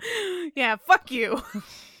 Yeah, fuck you.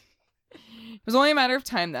 It was only a matter of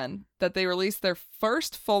time then that they released their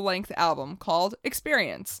first full-length album called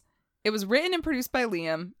Experience. It was written and produced by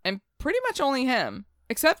Liam, and pretty much only him,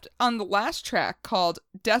 except on the last track called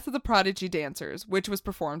Death of the Prodigy Dancers, which was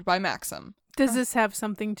performed by Maxim. Does this have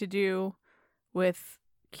something to do with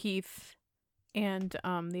Keith and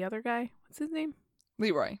the other guy? What's his name?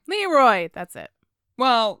 Leroy. Leroy, that's it.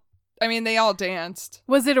 Well, I mean, they all danced.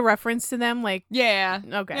 Was it a reference to them? Like, yeah.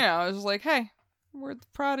 Okay. Yeah, it was like, hey, we're the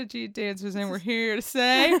Prodigy dancers and we're here to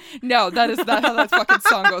say. No, that is not how that fucking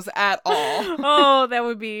song goes at all. Oh, that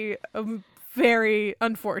would be a very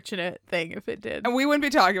unfortunate thing if it did. And we wouldn't be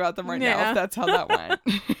talking about them right now if that's how that went.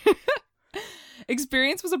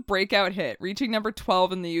 Experience was a breakout hit, reaching number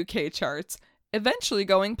 12 in the UK charts, eventually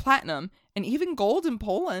going platinum and even gold in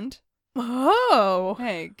Poland. Oh.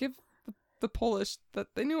 Hey, give the Polish that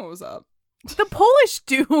they knew what was up. The Polish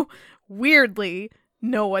do weirdly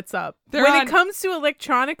know what's up. When it comes to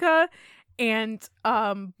electronica and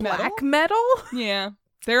black metal. Yeah.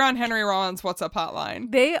 They're on Henry Rollins' What's Up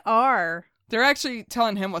hotline. They are. They're actually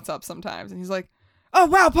telling him what's up sometimes. And he's like, oh,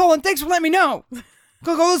 wow, Poland, thanks for letting me know.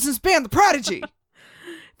 Go listen to this band, The Prodigy.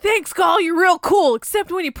 Thanks, Gall, you're real cool,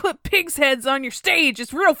 except when you put pigs' heads on your stage.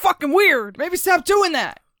 It's real fucking weird. Maybe stop doing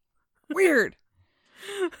that. Weird.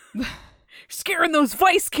 You're scaring those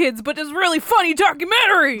Vice kids, but it's a really funny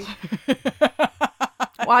documentary.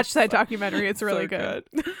 Watch that documentary. It's really good.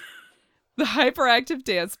 The hyperactive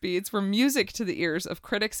dance beats were music to the ears of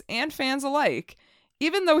critics and fans alike.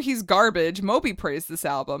 Even though he's garbage, Moby praised this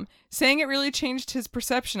album, saying it really changed his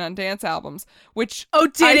perception on dance albums, which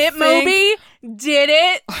Moby? Did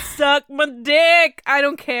it? Suck my dick. I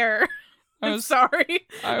don't care. I'm sorry.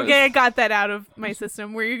 I got that out of my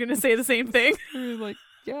system. Were you going to say the same thing? Like,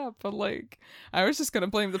 yeah, but like, I was just going to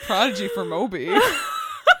blame the Prodigy for Moby.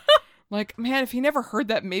 Like, man, if he never heard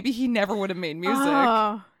that, maybe he never would have made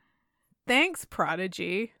music. Thanks,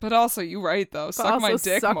 Prodigy. But also, you're right, though. Suck my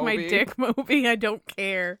dick, suck Moby. My dick, Moby. I don't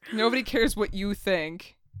care. Nobody cares what you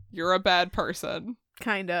think. You're a bad person.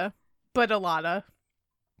 Kinda. But a lotta.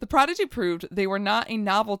 The Prodigy proved they were not a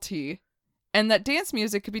novelty, and that dance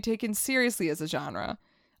music could be taken seriously as a genre.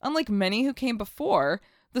 Unlike many who came before,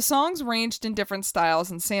 the songs ranged in different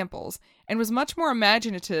styles and samples, and was much more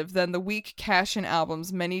imaginative than the weak cash-in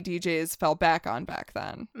albums many DJs fell back on back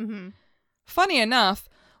then. Mm-hmm. Funny enough,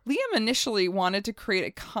 Liam initially wanted to create a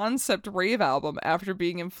concept rave album after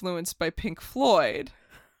being influenced by Pink Floyd.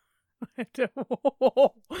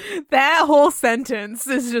 That whole sentence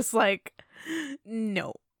is just like,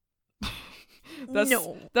 no.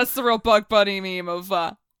 That's the real Bug Bunny meme of,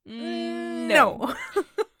 no.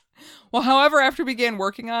 Well, however, after he began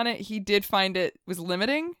working on it, he did find it was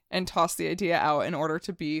limiting and tossed the idea out in order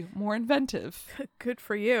to be more inventive. Good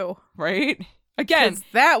for you. Right? Again,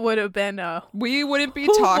 that would have been we wouldn't be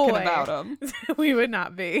talking about him. We would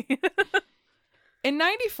not be. In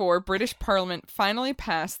 94, British Parliament finally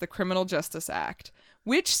passed the Criminal Justice Act,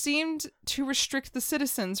 which seemed to restrict the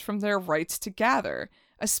citizens from their rights to gather,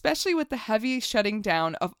 especially with the heavy shutting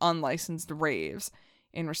down of unlicensed raves.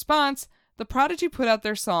 In response, the Prodigy put out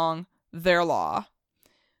their song, Their Law.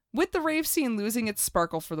 With the rave scene losing its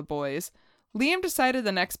sparkle for the boys, Liam decided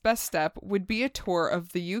the next best step would be a tour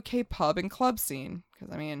of the UK pub and club scene.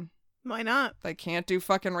 Because, I mean... why not? They can't do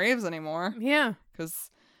fucking raves anymore. Yeah.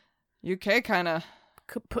 Because UK kind of...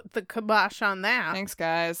 could put the kibosh on that. Thanks,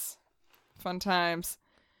 guys. Fun times.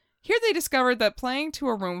 Here they discovered that playing to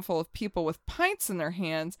a room full of people with pints in their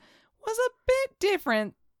hands was a bit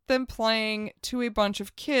different than playing to a bunch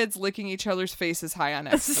of kids licking each other's faces high on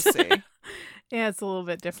ecstasy. Yeah, it's a little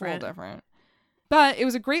bit different. It's a little different. But it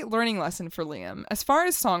was a great learning lesson for Liam as far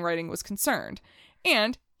as songwriting was concerned.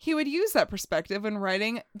 And he would use that perspective when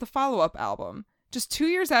writing the follow-up album. Just 2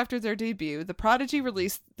 years after their debut, the Prodigy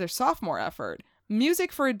released their sophomore effort,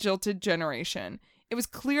 Music for a Jilted Generation. It was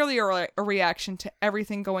clearly a reaction to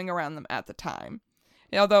everything going around them at the time.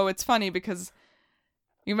 Although it's funny because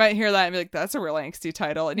you might hear that and be like, that's a real angsty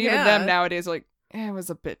title. And even them nowadays are like, it was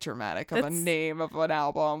a bit dramatic of a name of an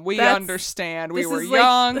album. We understand. We were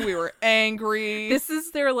young. We were angry. This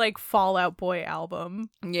is their like Fall Out Boy album.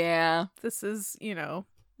 Yeah. This is, the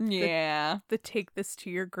Take This to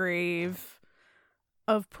Your Grave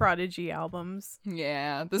of Prodigy albums.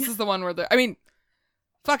 Yeah. This is the one where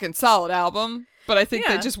fucking solid album. But I think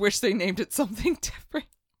they just wish they named it something different.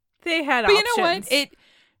 They had options. But you know what?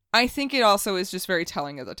 I think it also is just very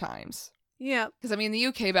telling of the times. Yeah. Because, the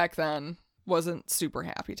UK back then wasn't super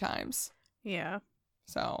happy times. Yeah.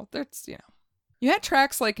 So, that's, You had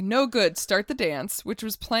tracks like No Good, Start the Dance, which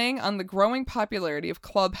was playing on the growing popularity of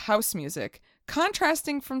club house music,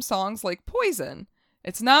 contrasting from songs like Poison.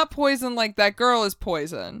 It's not poison like That Girl Is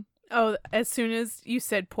Poison. Oh, as soon as you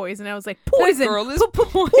said poison, I was like, poison! That girl is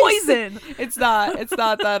poison! It's not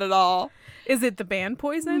that at all. Is it the band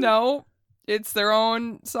Poison? No, it's their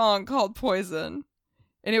own song called Poison.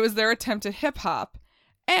 And it was their attempt at hip-hop.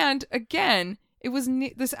 And, again,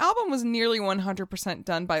 this album was nearly 100%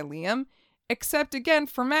 done by Liam, except, again,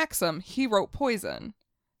 for Maxim, he wrote Poison.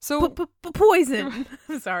 So Poison!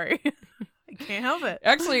 Sorry. I can't help it.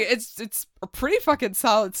 Actually, it's a pretty fucking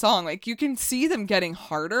solid song. Like, you can see them getting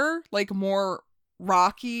harder, like more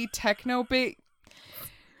rocky techno beat.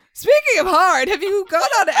 Speaking of hard, have you gone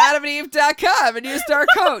on AdamandEve.com and used our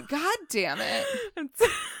code? God damn it.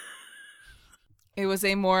 It was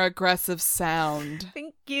a more aggressive sound.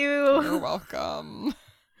 Thank you. You're welcome.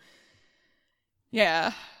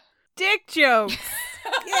 Yeah. Dick jokes.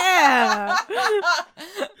 Yeah.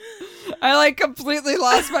 I completely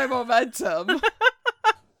lost my momentum.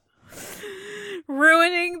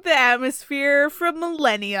 Ruining the atmosphere for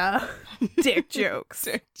millennia. Dick jokes.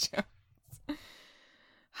 Dick jokes.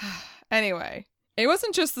 Anyway, it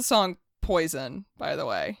wasn't just the song Poison, by the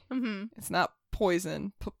way. Mm-hmm. It's not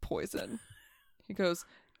poison, poison. He goes,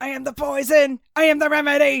 I am the poison. I am the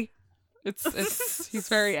remedy. He's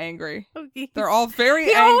very angry. They're all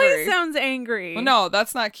very angry. He always sounds angry. Well, no,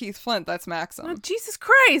 that's not Keith Flint. That's Maxim. Oh, Jesus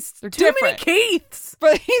Christ. They're Too different. many Keiths.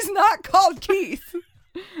 But he's not called Keith.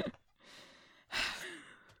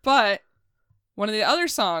 But one of the other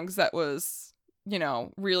songs that was,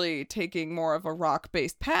 really taking more of a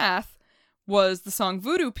rock-based path was the song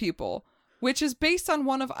Voodoo People, which is based on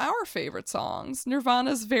one of our favorite songs,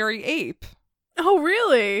 Nirvana's Very Ape. Oh,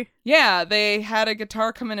 really? Yeah, they had a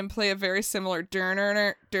guitar come in and play a very similar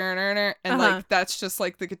and that's just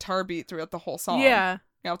like the guitar beat throughout the whole song. Yeah.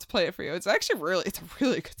 I'll have to play it for you. It's actually it's a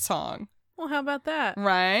really good song. Well, how about that?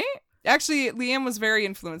 Right? Actually, Liam was very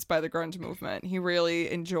influenced by the grunge movement. He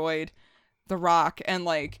really enjoyed the rock and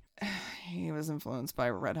he was influenced by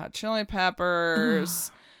Red Hot Chili Peppers.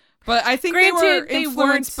 But I think they were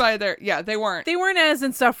influenced by they weren't. They weren't as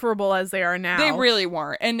insufferable as they are now. They really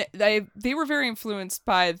weren't. And they were very influenced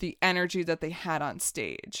by the energy that they had on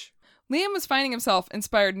stage. Liam was finding himself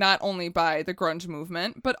inspired not only by the grunge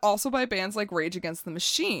movement, but also by bands like Rage Against the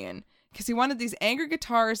Machine, because he wanted these angry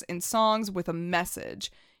guitars in songs with a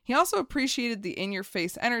message. He also appreciated the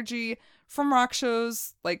in-your-face energy from rock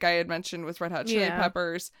shows, like I had mentioned with Red Hot Chili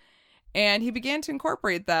Peppers, and he began to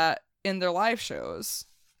incorporate that in their live shows.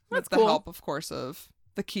 With the help, of course, of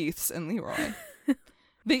the Keiths and Leroy.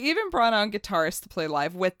 They even brought on guitarists to play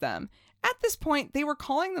live with them. At this point, they were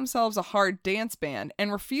calling themselves a hard dance band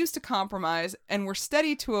and refused to compromise and were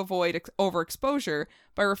steady to avoid overexposure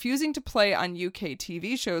by refusing to play on UK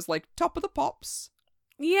TV shows like Top of the Pops.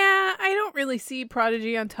 Yeah, I don't really see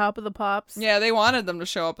Prodigy on Top of the Pops. Yeah, they wanted them to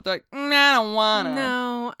show up, but they're like, I don't want to.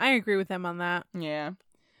 No, I agree with them on that. Yeah.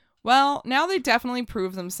 Well, now they definitely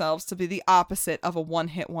prove themselves to be the opposite of a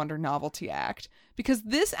one-hit wonder novelty act, because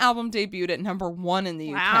this album debuted at number 1 in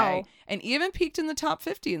the UK and even peaked in the top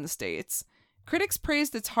 50 in the States. Critics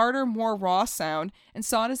praised its harder, more raw sound and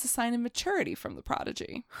saw it as a sign of maturity from the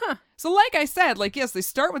Prodigy. Huh. So like I said, yes, they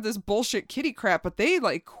start with this bullshit kiddie crap, but they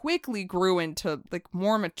quickly grew into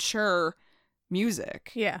more mature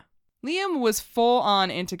music. Yeah. Liam was full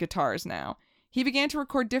on into guitars now. He began to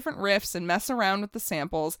record different riffs and mess around with the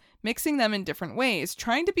samples, mixing them in different ways,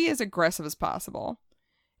 trying to be as aggressive as possible.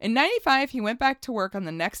 In '95, he went back to work on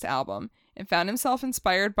the next album, and found himself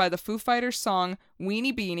inspired by the Foo Fighters song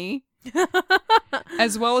Weenie Beanie,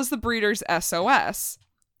 as well as the Breeders' SOS.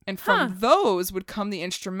 And from those would come the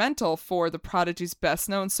instrumental for the Prodigy's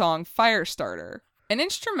best-known song, Firestarter. An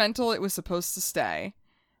instrumental it was supposed to stay,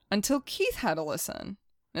 until Keith had a listen.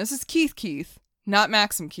 Now, this is Keith, not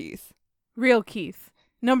Maxim Keith. Real Keith.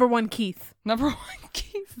 Number one Keith.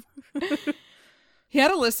 He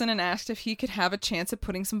had a listen and asked if he could have a chance at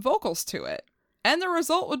putting some vocals to it. And the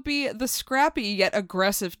result would be the scrappy yet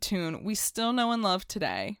aggressive tune we still know and love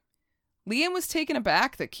today. Liam was taken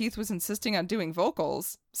aback that Keith was insisting on doing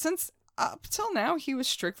vocals, since up till now he was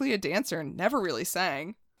strictly a dancer and never really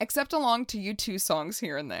sang, except along to U2 songs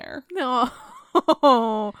here and there. No.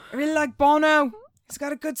 I really like Bono. He's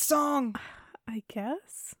got a good song. I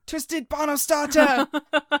guess. Twisted Bono Starter.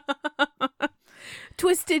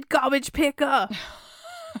 Twisted Garbage Picker.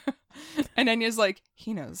 And Enya's like,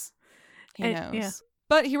 he knows. He knows. Yeah.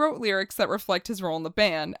 But he wrote lyrics that reflect his role in the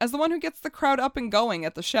band as the one who gets the crowd up and going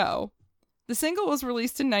at the show. The single was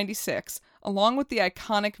released in 96, along with the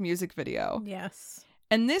iconic music video. Yes.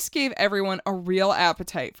 And this gave everyone a real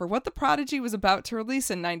appetite for what the Prodigy was about to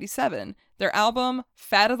release in 97, their album,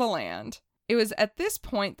 Fat of the Land. It was at this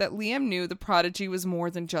point that Liam knew the Prodigy was more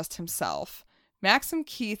than just himself. Maxim,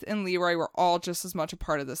 Keith, and Leroy were all just as much a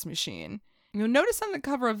part of this machine. You'll notice on the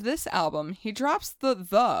cover of this album, he drops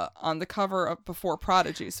the on the cover of before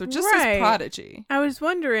Prodigy, so it just says Prodigy. I was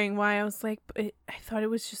wondering why. I was like, I thought it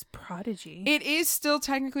was just Prodigy. It is still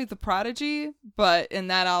technically the Prodigy, but in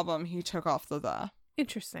that album, he took off the.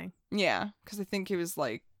 Interesting. Yeah, because I think it was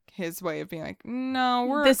like his way of being like, no,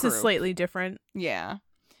 we're This a is group. slightly different. Yeah.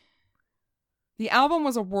 The album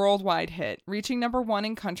was a worldwide hit, reaching #1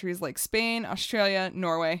 in countries like Spain, Australia,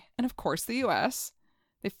 Norway, and of course the US.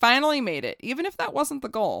 They finally made it, even if that wasn't the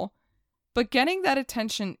goal. But getting that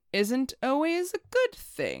attention isn't always a good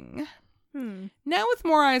thing. Now with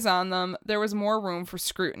more eyes on them, there was more room for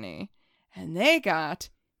scrutiny. And they got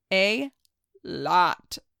a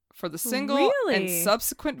lot for the single and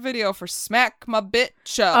subsequent video for Smack My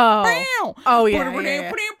Bitch Up. Oh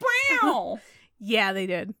yeah. Yeah, they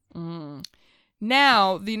did.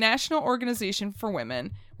 Now, the National Organization for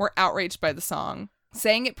Women were outraged by the song,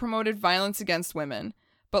 saying it promoted violence against women.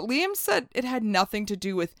 But Liam said it had nothing to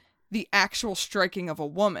do with the actual striking of a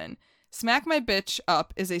woman. Smack my bitch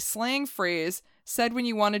up is a slang phrase said when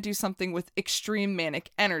you want to do something with extreme manic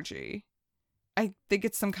energy. I think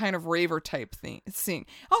it's some kind of raver type thing.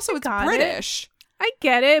 Also, it's British. I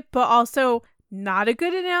get it, but also not a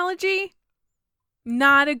good analogy.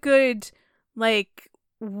 Not a good,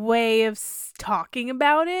 way of talking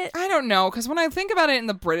about it. I don't know, because when I think about it in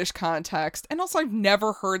the British context, and also I've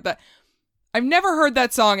never heard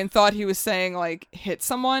that song and thought he was saying, hit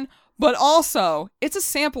someone, but also, it's a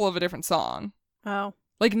sample of a different song. Oh.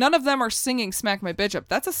 None of them are singing Smack My Bitch Up.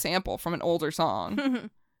 That's a sample from an older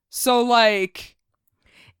song. So,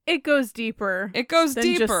 it goes deeper. It goes than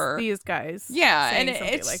deeper. Just these guys. Yeah, saying and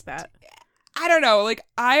something it's like that. I don't know.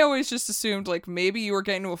 I always just assumed, maybe you were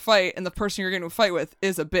getting into a fight and the person you're getting into a fight with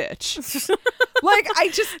is a bitch.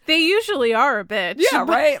 They usually are a bitch. Yeah,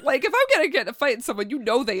 right? If I'm going to get in a fight with someone, you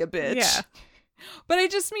know they a bitch. Yeah. But I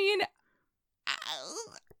just mean,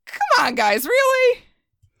 come on, guys, really?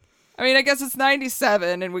 I mean, I guess it's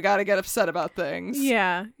 97 and we got to get upset about things.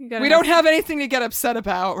 Yeah. We don't have anything to get upset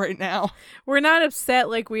about right now. We're not upset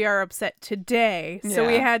like we are upset today. So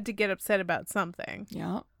we had to get upset about something.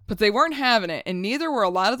 Yeah. But they weren't having it, and neither were a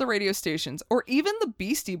lot of the radio stations or even the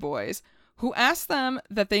Beastie Boys, who asked them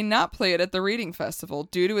that they not play it at the Reading Festival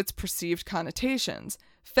due to its perceived connotations.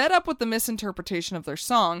 Fed up with the misinterpretation of their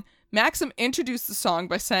song, Maxim introduced the song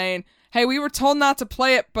by saying, hey, we were told not to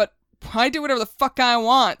play it, but I do whatever the fuck I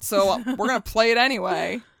want, so we're going to play it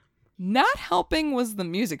anyway. Not helping was the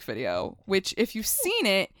music video, which, if you've seen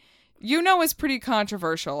it, you know is pretty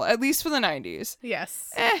controversial, at least for the 90s.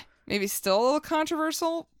 Yes. Maybe still a little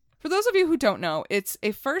controversial. For those of you who don't know, it's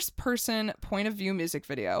a first-person point-of-view music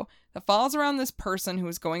video that follows around this person who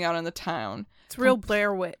is going out in the town. It's real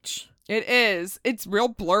Blair Witch. It is. It's real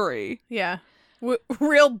blurry. Yeah.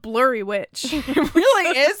 Real blurry witch. It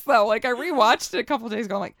really is, though. I rewatched it a couple days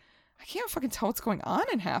ago. I'm I can't fucking tell what's going on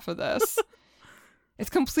in half of this. It's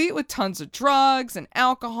complete with tons of drugs and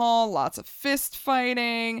alcohol, lots of fist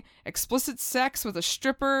fighting, explicit sex with a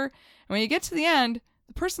stripper. And when you get to the end,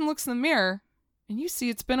 the person looks in the mirror, and you see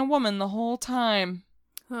it's been a woman the whole time.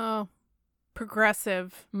 Oh,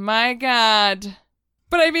 progressive. My God.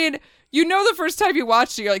 But I mean, the first time you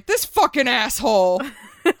watched it, you're like, this fucking asshole.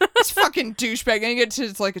 This fucking douchebag. And you get to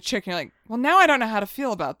a chick, and you're like, well, now I don't know how to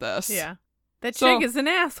feel about this. Yeah. That chick is an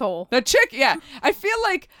asshole. That chick, yeah. I feel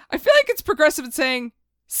like it's progressive in saying,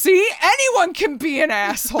 See, anyone can be an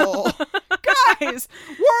asshole. Guys,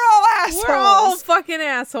 we're all assholes. We're all fucking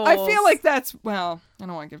assholes. I feel like that's, well, I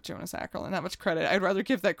don't want to give Jonas Ackerlund that much credit. I'd rather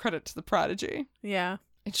give that credit to the Prodigy. Yeah.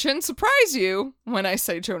 It shouldn't surprise you when I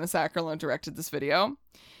say Jonas Ackerlund directed this video.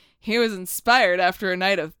 He was inspired after a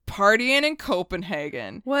night of partying in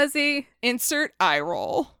Copenhagen. Was he? Insert eye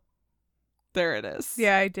roll. There it is.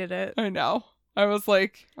 Yeah, I did it. I know. I was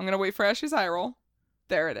like, I'm going to wait for Ashley's eye roll.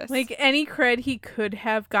 There it is. Like, any cred he could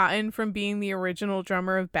have gotten from being the original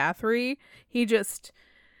drummer of Bathory, he just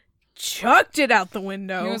chucked it out the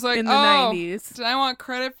window. He was like, in the 90s. Did I want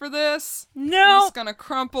credit for this? No. I'm just going to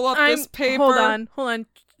crumple up this paper. Hold on.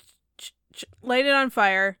 Light it on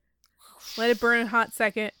fire. Let it burn a hot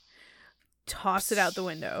second. Toss it out the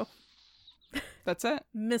window. That's it.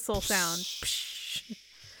 Missile sound.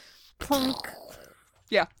 Plunk.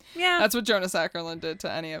 Yeah. Yeah. That's what Jonas Ackerlund did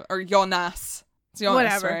to any of, or Jonas. It's Jonas,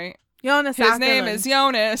 whatever. Right? Jonas His Ackerlund. name is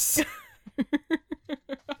Jonas.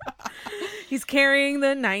 He's carrying the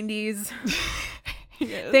 90s.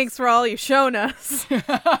 Thanks for all you've shown us.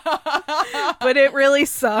 But it really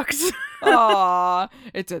sucked. Aw.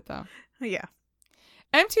 It did, though. Yeah.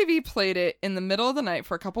 MTV played it in the middle of the night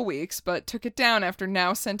for a couple weeks, but took it down after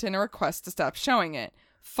Now sent in a request to stop showing it.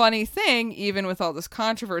 Funny thing, even with all this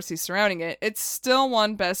controversy surrounding it, it still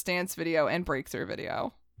won Best Dance Video and Breakthrough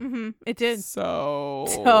Video. Mm-hmm. It did.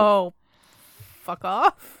 So, fuck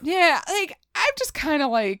off. Yeah, like, I'm just kind of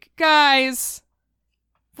like, guys,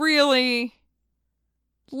 really?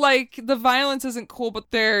 Like, the violence isn't cool, but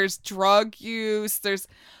there's drug use, there's,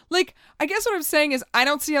 like, I guess what I'm saying is I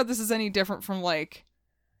don't see how this is any different from, like,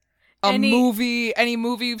 any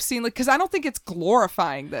movie you've seen, like, because I don't think it's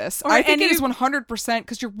glorifying this. I think it is 100%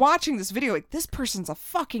 because you're watching this video like, this person's a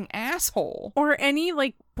fucking asshole. Or any,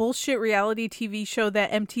 like, bullshit reality TV show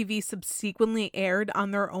that MTV subsequently aired on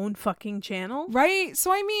their own fucking channel. Right?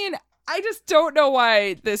 So, I mean, I just don't know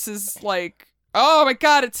why this is, like, oh my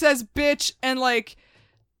god, it says bitch, and, like,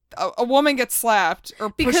 a woman gets slapped or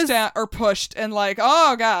pushed down or pushed, and, like,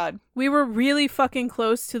 oh god. We were really fucking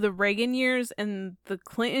close to the Reagan years and the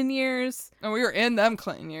Clinton years. And we were in them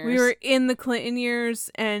Clinton years. We were in the Clinton years,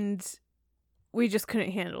 and we just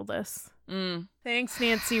couldn't handle this. Thanks,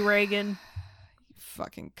 Nancy Reagan. You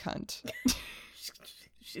fucking cunt.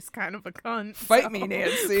 She's kind of a cunt. Fight me,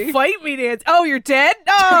 Nancy. Fight me, Nancy. Oh, you're dead?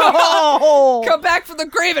 Oh! Come back from the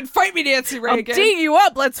grave and fight me, Nancy Reagan. I'll dig you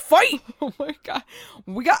up. Let's fight. Oh my god.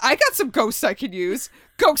 I got some ghosts I can use.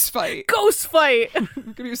 Ghost fight. Ghost fight.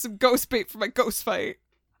 I'm gonna use some ghost bait for my ghost fight.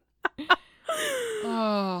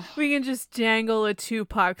 Oh. We can just dangle a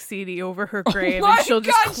Tupac CD over her grave, oh and she'll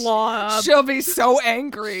just claw up. She'll be so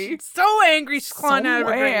angry. So angry she's clawing out of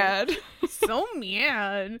her grave. So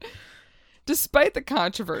mad. Despite the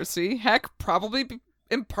controversy, heck, probably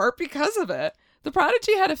in part because of it, the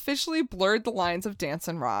Prodigy had officially blurred the lines of dance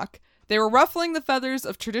and rock. They were ruffling the feathers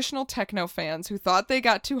of traditional techno fans who thought they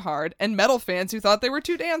got too hard, and metal fans who thought they were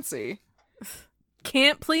too dancey.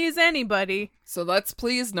 Can't please anybody. So let's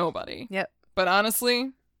please nobody. Yep. But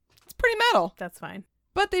honestly, it's pretty metal. That's fine.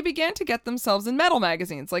 But they began to get themselves in metal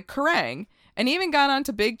magazines like Kerrang! And even got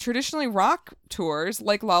onto big traditionally rock tours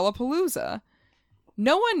like Lollapalooza.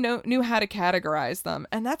 No one knew how to categorize them,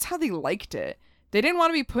 and that's how they liked it. They didn't want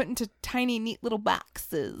to be put into tiny, neat little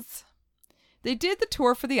boxes. They did the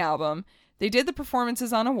tour for the album. They did the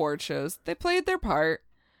performances on award shows. They played their part.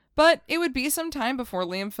 But it would be some time before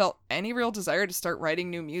Liam felt any real desire to start writing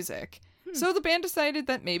new music. So the band decided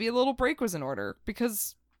that maybe a little break was in order,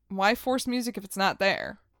 because why force music if it's not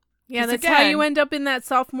there? Yeah, that's how you end up in that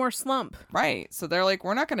sophomore slump. Right. So they're like,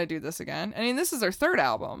 we're not going to do this again. I mean, this is their third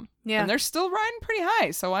album. Yeah. And they're still riding pretty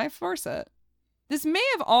high, so why force it? This may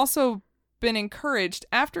have also been encouraged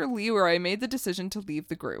after Leroy made the decision to leave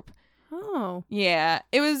the group. Oh. Yeah.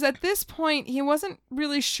 It was at this point he wasn't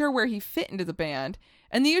really sure where he fit into the band,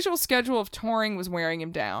 and the usual schedule of touring was wearing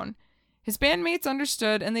him down. His bandmates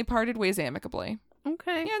understood, and they parted ways amicably.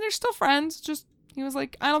 Okay. Yeah, they're still friends. Just, he was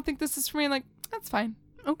like, I don't think this is for me. Like, that's fine.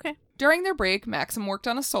 Okay. During their break, Maxim worked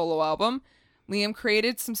on a solo album. Liam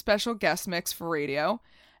created some special guest mix for radio.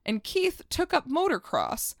 And Keith took up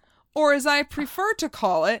motocross, or as I prefer to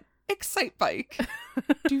call it, Excite Bike.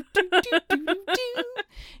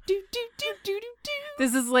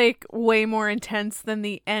 This is like way more intense than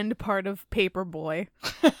the end part of Paperboy.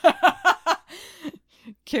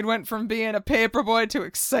 Kid went from being a paperboy to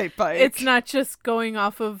Excite Bike. It's not just going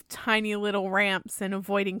off of tiny little ramps and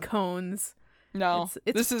avoiding cones. No,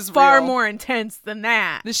 this is far real. more intense than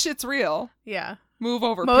that. This shit's real. Yeah. Move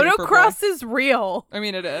over, Motocross Paperboy. is real. I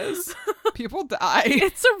mean, it is. People die.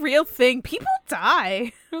 It's a real thing. People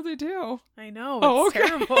die. No, they do. I know. It's Oh, okay.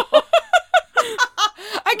 terrible.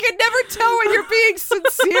 I could never tell when you're being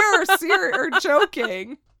sincere or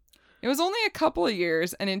joking. It was only a couple of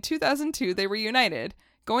years, and in 2002, they reunited,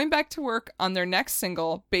 going back to work on their next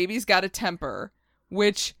single, Baby's Got a Temper,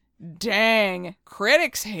 which, dang,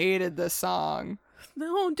 critics hated the song.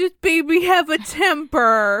 No, does baby have a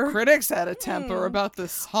temper? Critics had a temper about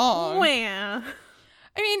this song. Wah.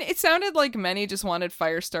 I mean, it sounded like many just wanted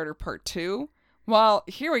Firestarter Part 2. Well,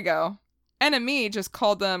 here we go. NME just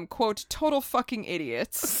called them, quote, total fucking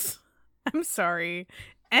idiots. I'm sorry.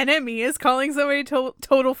 NME is calling somebody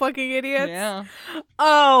total fucking idiots? Yeah.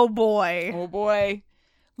 Oh, boy. Oh, boy.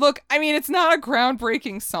 Look, I mean, it's not a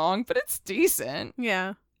groundbreaking song, but it's decent.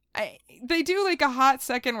 Yeah. They do like a hot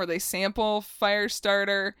second where they sample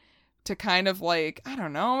Firestarter to kind of like, I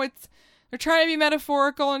don't know, they're trying to be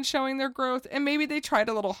metaphorical and showing their growth, and maybe they tried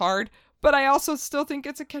a little hard, but I also still think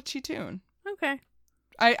it's a catchy tune. Okay.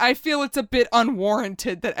 I feel it's a bit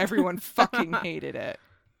unwarranted that everyone fucking hated it.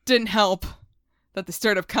 Didn't help that they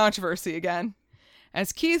stirred up controversy again,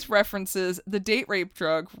 as Keith references the date rape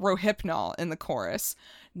drug Rohypnol in the chorus.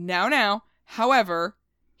 Now, however,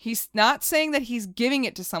 he's not saying that he's giving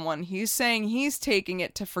it to someone. He's saying he's taking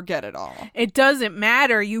it to forget it all. It doesn't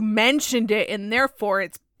matter. You mentioned it, and therefore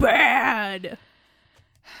it's bad.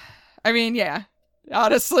 I mean, yeah,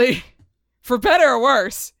 honestly, for better or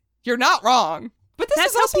worse, you're not wrong. But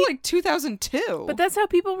this is also like 2002. But that's how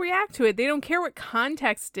people react to it. They don't care what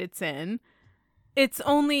context it's in. It's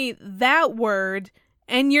only that word,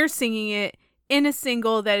 and you're singing it in a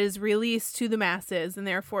single that is released to the masses, and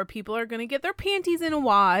therefore people are going to get their panties in a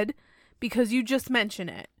wad because you just mention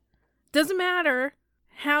it. Doesn't matter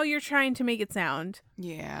how you're trying to make it sound.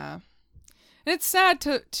 Yeah. And it's sad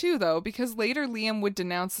too, though, because later Liam would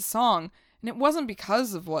denounce the song, and it wasn't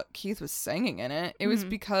because of what Keith was singing in it. It was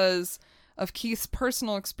because of Keith's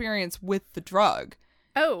personal experience with the drug.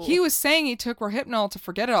 Oh. He was saying he took Rohypnol to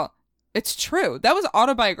forget it all. It's true. That was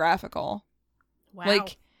autobiographical. Wow.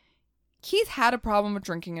 Like, Keith had a problem with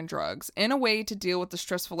drinking and drugs in a way to deal with the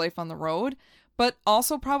stressful life on the road, but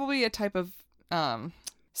also probably a type of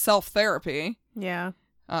self-therapy. Yeah.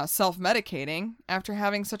 Self-medicating after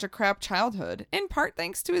having such a crap childhood, in part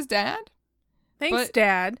thanks to his dad. Thanks,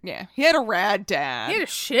 Dad. Yeah, he had a rad dad. He had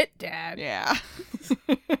a shit dad. Yeah.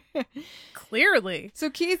 Clearly. So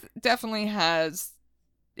Keith definitely has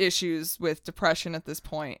issues with depression at this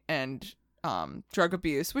point and drug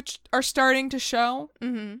abuse, which are starting to show.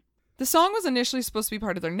 Mm-hmm. The song was initially supposed to be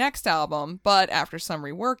part of their next album, but after some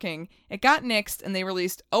reworking, it got nixed and they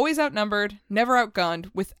released Always Outnumbered, Never Outgunned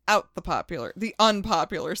without the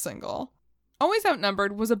unpopular single. Always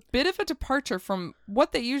Outnumbered was a bit of a departure from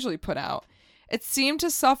what they usually put out. It seemed to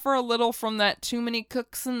suffer a little from that too many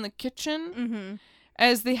cooks in the kitchen,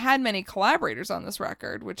 as they had many collaborators on this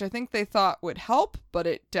record, which I think they thought would help, but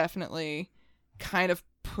it definitely kind of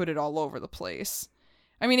put it all over the place.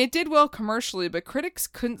 I mean, it did well commercially, but critics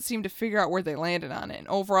couldn't seem to figure out where they landed on it. And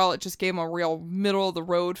overall, it just gave them a real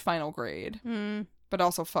middle-of-the-road final grade. But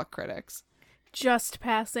also, fuck critics. Just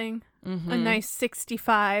passing. A nice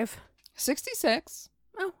 65. 66.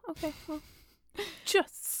 Oh, okay. Well,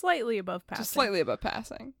 just slightly above passing. Just slightly above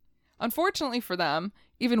passing. Unfortunately for them,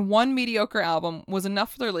 even one mediocre album was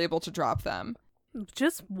enough for their label to drop them.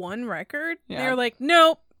 Just one record? Yeah. They were like,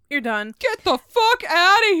 nope. You're done. Get the fuck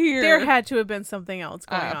out of here. There had to have been something else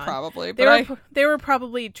going on. Probably. They were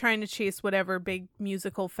probably trying to chase whatever big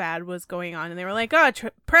musical fad was going on. And they were like, oh,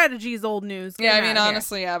 Prodigy's old news. Yeah, I mean,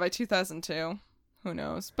 honestly, yeah, by 2002. Who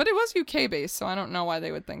knows? But it was UK based, so I don't know why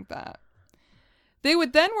they would think that. They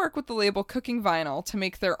would then work with the label Cooking Vinyl to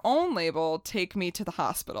make their own label, Take Me to the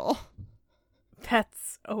Hospital.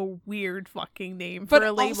 That's a weird fucking name for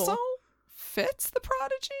a label. But also fits the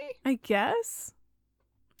Prodigy? I guess.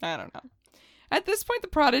 I don't know. At this point, the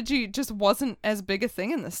Prodigy just wasn't as big a thing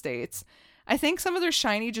in the States. I think some of their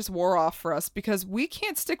shiny just wore off for us because we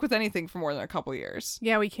can't stick with anything for more than a couple years.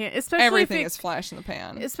 Yeah, we can't. Especially everything is flash in the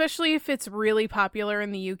pan. Especially if it's really popular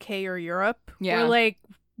in the UK or Europe. Yeah. We're like,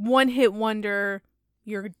 one hit wonder,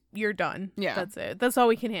 you're done. Yeah. That's it. That's all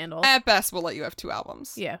we can handle. At best, we'll let you have 2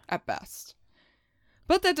 albums. Yeah. At best.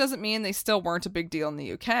 But that doesn't mean they still weren't a big deal in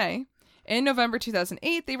the UK. In November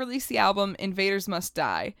 2008, they released the album Invaders Must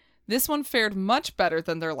Die. This one fared much better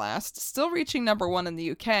than their last, still reaching number 1 in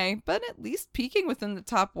the UK, but at least peaking within the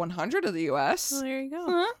top 100 of the US. Well, there you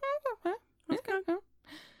go. Okay.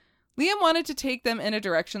 Liam wanted to take them in a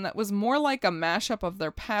direction that was more like a mashup of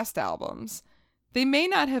their past albums. They may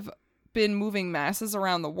not have been moving masses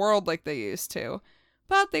around the world like they used to,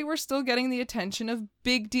 but they were still getting the attention of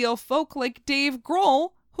big deal folk like Dave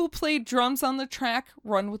Grohl, who played drums on the track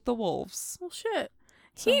Run with the Wolves. Well, shit.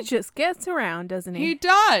 He just gets around, doesn't he? He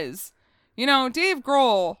does. You know, Dave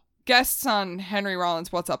Grohl guests on Henry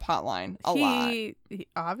Rollins' What's Up hotline a lot. He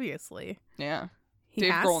obviously. Yeah. He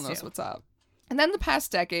Dave has Grohl to. knows what's up. And then the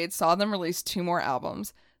past decade saw them release 2 more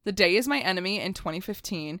albums, The Day Is My Enemy in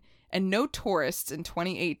 2015 and No Tourists in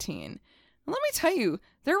 2018. And let me tell you,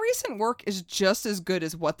 their recent work is just as good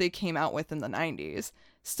as what they came out with in the 90s.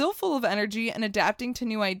 Still full of energy and adapting to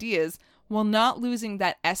new ideas while not losing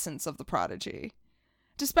that essence of the Prodigy.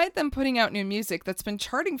 Despite them putting out new music that's been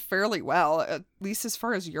charting fairly well, at least as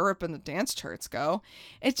far as Europe and the dance charts go,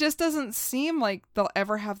 it just doesn't seem like they'll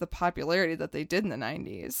ever have the popularity that they did in the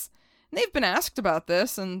 90s. And they've been asked about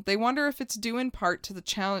this, and they wonder if it's due in part to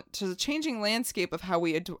the changing landscape of how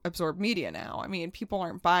we absorb media now. I mean, people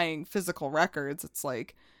aren't buying physical records. It's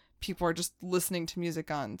like people are just listening to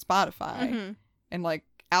music on Spotify. Mm-hmm. And like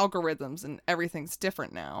algorithms and everything's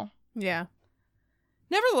different now. Yeah.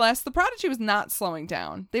 Nevertheless, the Prodigy was not slowing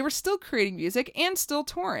down. They were still creating music and still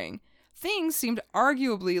touring. Things seemed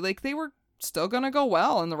arguably like they were still going to go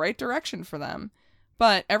well in the right direction for them.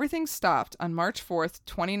 But everything stopped on March 4th,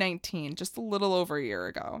 2019, just a little over a year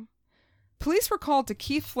ago. Police were called to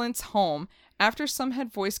Keith Flint's home after some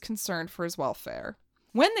had voiced concern for his welfare.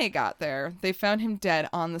 When they got there, they found him dead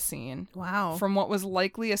on the scene. Wow. From what was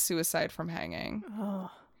likely a suicide from hanging.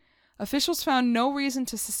 Oh. Officials found no reason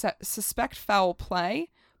to suspect foul play,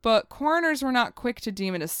 but coroners were not quick to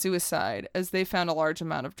deem it a suicide, as they found a large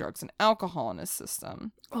amount of drugs and alcohol in his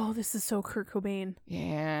system. Oh, this is so Kurt Cobain.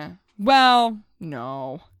 Yeah. Well,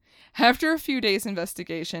 no. After a few days'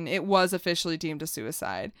 investigation, it was officially deemed a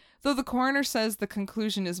suicide, though the coroner says the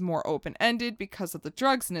conclusion is more open-ended because of the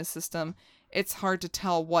drugs in his system. It's hard to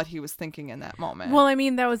tell what he was thinking in that moment. Well, I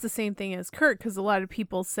mean, that was the same thing as Kurt, because a lot of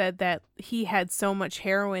people said that he had so much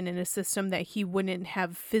heroin in his system that he wouldn't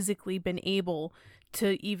have physically been able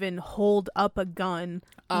to even hold up a gun,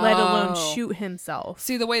 let alone shoot himself.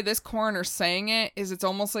 See, the way this coroner's saying it is it's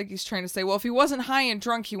almost like he's trying to say, well, if he wasn't high and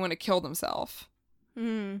drunk, he wouldn't have killed himself.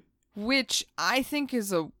 Mm. Which I think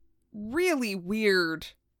is a really weird...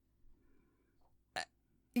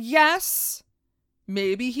 Yes,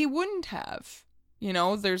 maybe he wouldn't have. You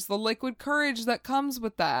know, there's the liquid courage that comes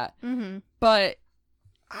with that. Mm-hmm. But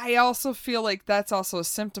I also feel like that's also a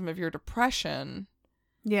symptom of your depression.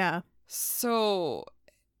 Yeah. So,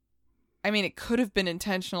 I mean, it could have been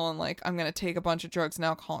intentional and like, I'm going to take a bunch of drugs and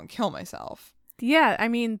alcohol and kill myself. Yeah, I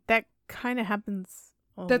mean, that kind of happens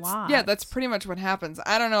a lot. Yeah, that's pretty much what happens.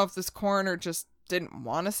 I don't know if this coroner just didn't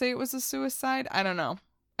want to say it was a suicide. I don't know.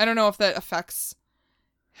 I don't know if that affects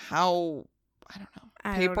how,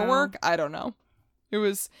 paperwork. I don't know.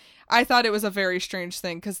 I thought it was a very strange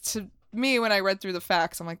thing because to me, when I read through the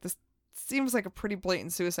facts, I'm like, this seems like a pretty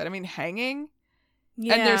blatant suicide. I mean, hanging.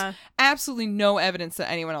 Yeah. And there's absolutely no evidence that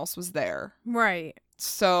anyone else was there. Right.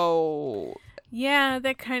 So. Yeah,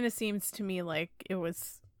 that kind of seems to me like it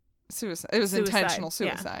was suicide. It was intentional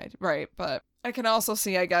suicide. Yeah. Right. But I can also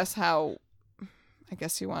see, I guess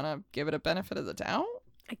you want to give it a benefit of the doubt?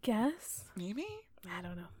 I guess. Maybe? I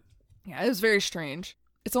don't know. Yeah, it was very strange.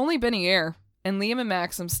 It's only been a year, and Liam and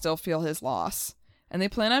Maxim still feel his loss, and they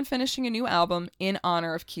plan on finishing a new album in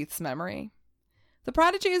honor of Keith's memory. The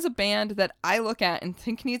Prodigy is a band that I look at and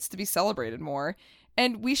think needs to be celebrated more,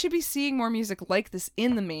 and we should be seeing more music like this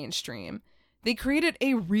in the mainstream. They created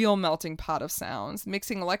a real melting pot of sounds,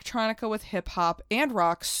 mixing electronica with hip-hop and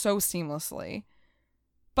rock so seamlessly.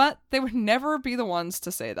 But they would never be the ones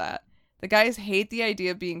to say that. The guys hate the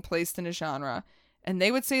idea of being placed in a genre, and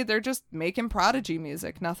they would say they're just making Prodigy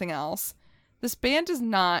music, nothing else. This band does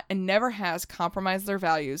not and never has compromised their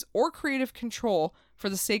values or creative control for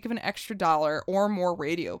the sake of an extra dollar or more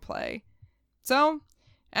radio play. So,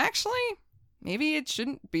 actually, maybe it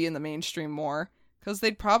shouldn't be in the mainstream more, because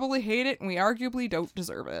they'd probably hate it and we arguably don't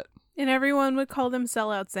deserve it. And everyone would call them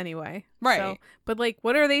sellouts anyway. Right. So, but like,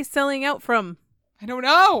 what are they selling out from? I don't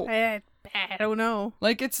know. I don't know.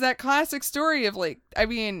 Like, it's that classic story of, like, I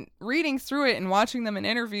mean, reading through it and watching them in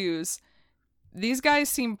interviews, these guys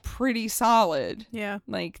seem pretty solid. Yeah.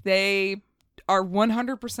 Like, they are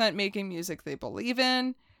 100% making music they believe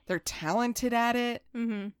in. They're talented at it.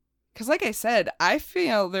 Mm-hmm. Because, like I said, I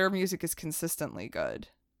feel their music is consistently good.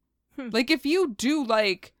 Like, if you do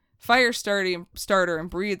like Firestarter and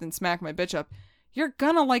Breathe and Smack My Bitch Up, you're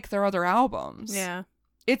gonna like their other albums. Yeah.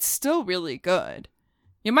 It's still really good.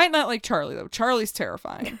 You might not like Charlie, though. Charlie's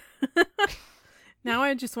terrifying. Now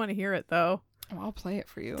I just want to hear it, though. Oh, I'll play it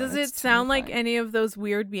for you. Does it sound like any of those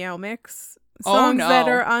weird Meow Mix songs that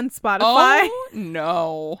are on Spotify? Oh,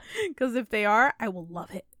 no. Because if they are, I will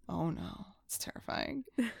love it. Oh, no. It's terrifying.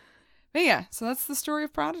 But yeah, so that's the story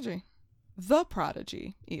of Prodigy. The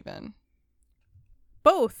Prodigy, even.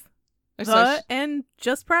 Both. And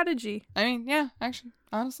just Prodigy. I mean, yeah, actually,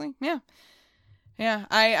 honestly, yeah. Yeah,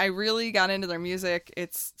 I really got into their music.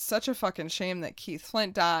 It's such a fucking shame that Keith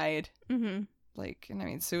Flint died. Mm-hmm. Like, and I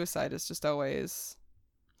mean, suicide is just always...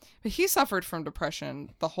 But he suffered from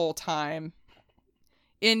depression the whole time.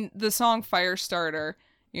 In the song Firestarter,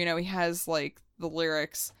 you know, he has, like, the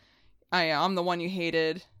lyrics, I'm the one you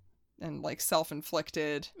hated, and, like,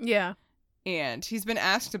 self-inflicted. Yeah. And he's been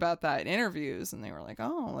asked about that in interviews, and they were like,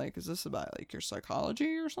 oh, like, is this about, like, your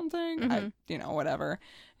psychology or something? Mm-hmm. Whatever.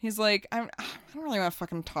 He's like, I don't really want to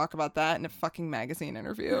fucking talk about that in a fucking magazine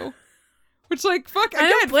interview. Which, like, fuck, again, I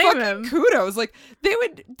don't blame fucking him. Kudos. Like,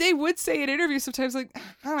 they would say in interviews sometimes, like,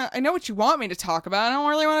 I don't know, I know what you want me to talk about. I don't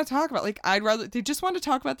really want to talk about. Like, they just want to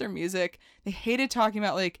talk about their music. They hated talking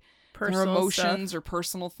about, like, Personal their emotions stuff. or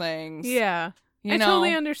personal things. Yeah. You I know?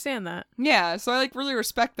 totally understand that. Yeah, so I, like, really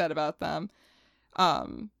respect that about them.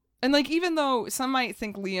 And, like, even though some might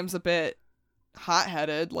think Liam's a bit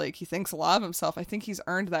hot-headed, like, he thinks a lot of himself, I think he's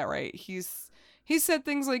earned that right. He said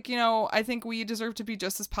things like, you know, I think we deserve to be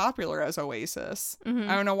just as popular as Oasis. Mm-hmm.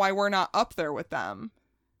 I don't know why we're not up there with them.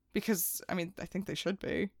 Because, I mean, I think they should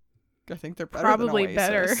be. I think they're better Probably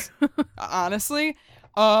than Oasis. better. Honestly.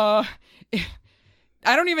 I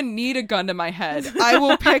don't even need a gun to my head. I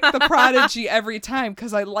will pick the Prodigy every time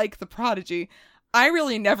because I like the Prodigy. I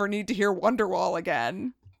really never need to hear Wonderwall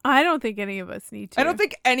again. I don't think any of us need to. I don't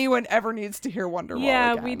think anyone ever needs to hear Wonderwall again.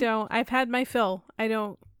 Yeah, we don't. I've had my fill. I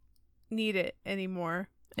don't need it anymore.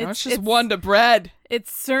 It's just one to bread.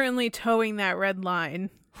 It's certainly towing that red line.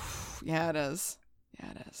 Yeah, it is.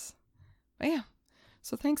 But yeah.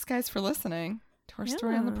 So thanks, guys, for listening to our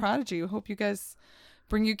story on the Prodigy. We hope you guys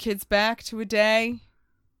bring your kids back to a day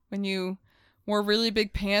when you wore really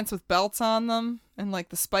big pants with belts on them and, like,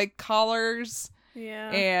 the spike collars.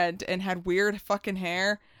 Yeah. And had weird fucking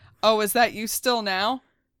hair. Oh, is that you still now?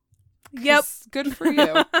 Yep. Good for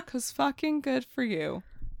you. Because fucking good for you.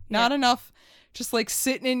 Not enough just, like,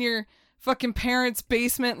 sitting in your fucking parents'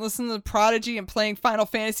 basement listening to the Prodigy and playing Final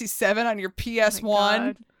Fantasy VII on your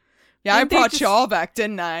PS1. Yeah, I brought you all back,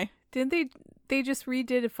 didn't I? Didn't they just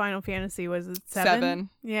redid a Final Fantasy, was it 7? 7.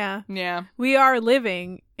 Yeah. Yeah. We are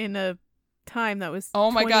living in a time that was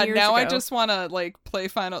oh my 20 god, years now ago. I just want to, like, play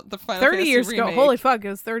Final 30 Fantasy years remake. ago. Holy fuck, it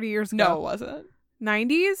was 30 years ago. No, was it?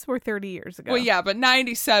 90s were 30 years ago. Well, yeah, but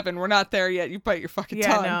 97, we're not there yet. You bite your fucking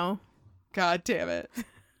tongue. No. God damn it.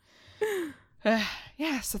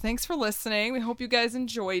 Yeah, so thanks for listening. We hope you guys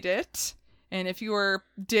enjoyed it. And if you are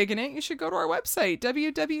digging it, you should go to our website,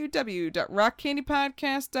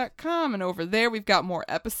 www.rockcandypodcast.com. And over there, we've got more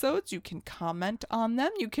episodes. You can comment on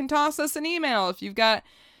them. You can toss us an email if you've got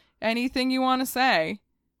anything you want to say.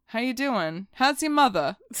 How you doing? How's your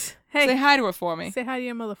mother? Hey, say hi to her for me. Say hi to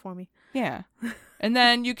your mother for me. Yeah. And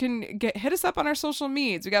then you can hit us up on our social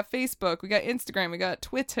medias. We got Facebook, we got Instagram, we got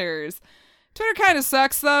Twitters. Twitter kind of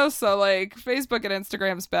sucks, though, so, like, Facebook and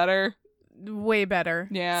Instagram's better. Way better.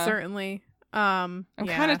 Yeah. Certainly. I'm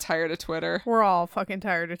kind of tired of Twitter. We're all fucking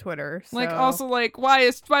tired of Twitter. So. Like, also, like, why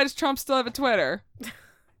does Trump still have a Twitter?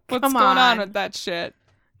 What's going on with that shit?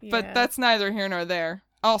 Yeah. But that's neither here nor there.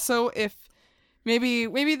 Also, if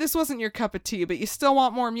maybe this wasn't your cup of tea, but you still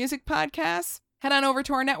want more music podcasts, head on over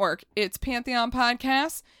to our network. It's Pantheon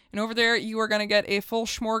Podcasts, and over there you are going to get a full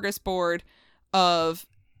smorgasbord of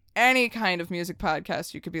any kind of music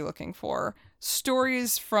podcast you could be looking for.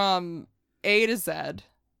 Stories from A to Z.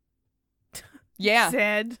 Yeah.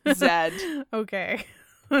 Z. Okay.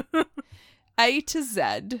 A to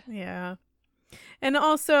Z. Yeah. And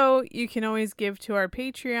also, you can always give to our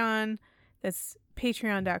Patreon. That's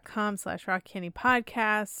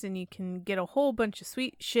patreon.com/rockcandypodcast. And you can get a whole bunch of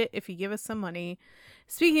sweet shit if you give us some money.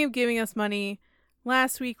 Speaking of giving us money,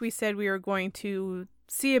 last week we said we were going to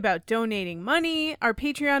see about donating money, our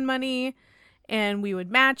Patreon money, and we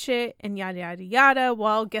would match it and yada yada yada.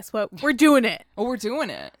 Well, guess what? We're doing it. Oh, we're doing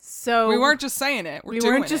it. So we weren't just saying it. We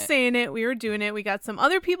weren't just saying it. We were doing it. We got some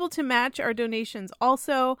other people to match our donations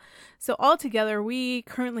also. So altogether, we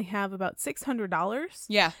currently have about $600.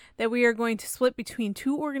 Yeah. That we are going to split between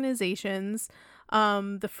two organizations.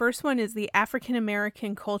 The first one is the African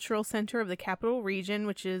American Cultural Center of the Capital Region,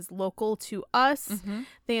 which is local to us. Mm-hmm.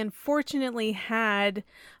 They unfortunately had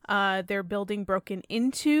their building broken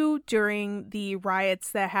into during the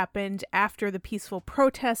riots that happened after the peaceful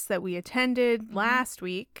protests that we attended last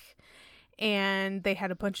week. And they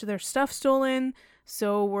had a bunch of their stuff stolen.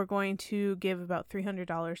 So we're going to give about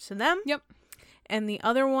 $300 to them. Yep. And the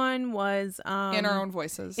other one was In Our Own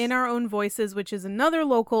Voices. In Our Own Voices, which is another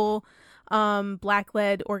local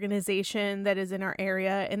Black-led organization that is in our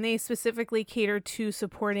area, and they specifically cater to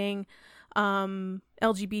supporting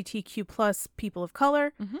LGBTQ plus people of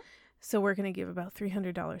color. Mm-hmm. So we're going to give about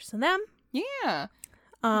 $300 to them. Yeah.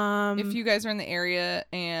 If you guys are in the area,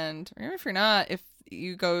 and or if you're not, if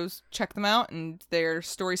you go check them out and their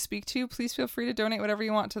stories speak to you, please feel free to donate whatever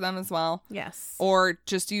you want to them as well. Yes. Or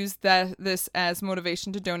just use this as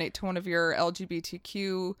motivation to donate to one of your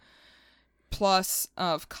LGBTQ plus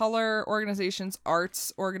of color organizations,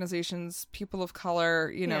 arts organizations, people of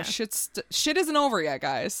color. You know, shit isn't over yet,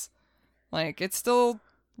 guys. Like,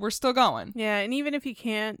 we're still going. Yeah, and even if you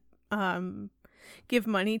can't give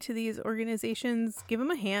money to these organizations, give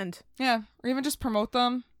them a hand. Yeah, or even just promote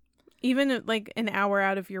them. Even like an hour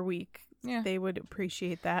out of your week. Yeah. They would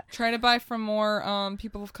appreciate that. Try to buy from more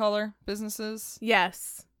people of color businesses.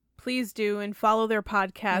 Yes. Please do. And follow their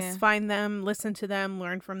podcasts. Yeah. Find them, listen to them,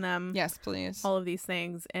 learn from them. Yes, please. All of these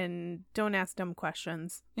things. And don't ask dumb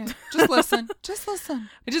questions. Yeah. Just listen. Just listen.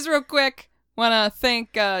 Just real quick, want to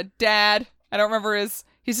thank Dad. I don't remember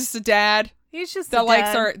he's just a dad. He's just that a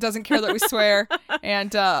likes dad. Doesn't care that we swear.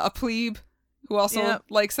 And a plebe who also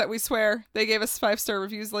likes that we swear. They gave us 5-star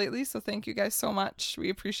reviews lately, so thank you guys so much. We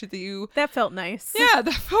appreciate that you... That felt nice. Yeah,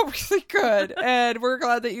 that felt really good. And we're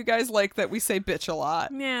glad that you guys like that we say bitch a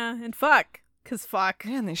lot. Yeah, and fuck. Because fuck.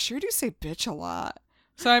 Man, they sure do say bitch a lot.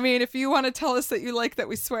 So, I mean, if you want to tell us that you like that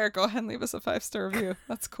we swear, go ahead and leave us a 5-star review.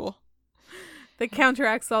 That's cool. That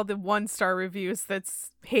counteracts all the 1-star reviews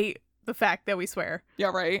that's hate the fact that we swear.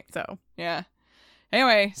 Yeah, right? So. Yeah.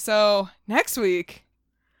 Anyway, so next week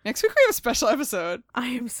we have a special episode. I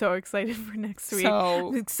am so excited for next week. So,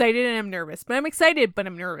 I'm excited and I'm nervous. But I'm excited, but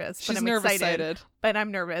I'm nervous. She's but I'm nervous-sighted. excited, but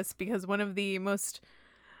I'm nervous because one of the most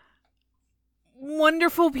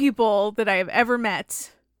wonderful people that I have ever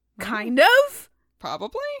met, kind of,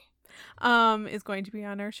 probably, is going to be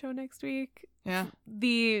on our show next week. Yeah.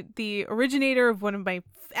 The originator of one of my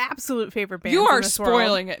absolute favorite bands. You are in this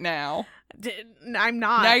spoiling world. It now. I'm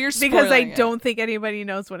not. Now you're spoiling because I it. don't think anybody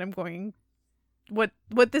knows what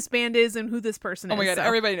this band is and who this person is. Oh my god, so.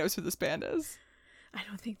 Everybody knows who this band is. I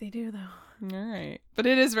don't think they do though. All right. But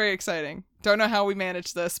it is very exciting. Don't know how we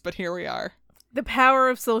managed this, but here we are. The power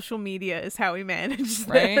of social media is how we manage this.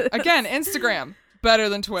 Right? Again, Instagram. Better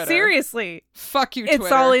than Twitter. Seriously. Fuck you, Twitter.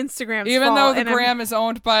 It's all Instagram's Even fault, though the gram is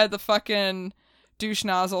owned by the fucking douche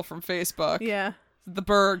nozzle from Facebook. Yeah. The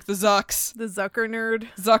Berg, the Zucks. The Zucker nerd.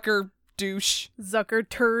 Zucker douche. Zucker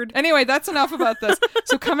turd. Anyway, that's enough about this.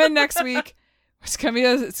 So come in next week. It's gonna be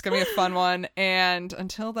a fun one. And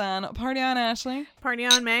until then, party on, Ashley. Party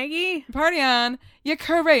on, Maggie. Party on, you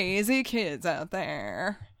crazy kids out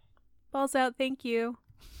there. Balls out, thank you.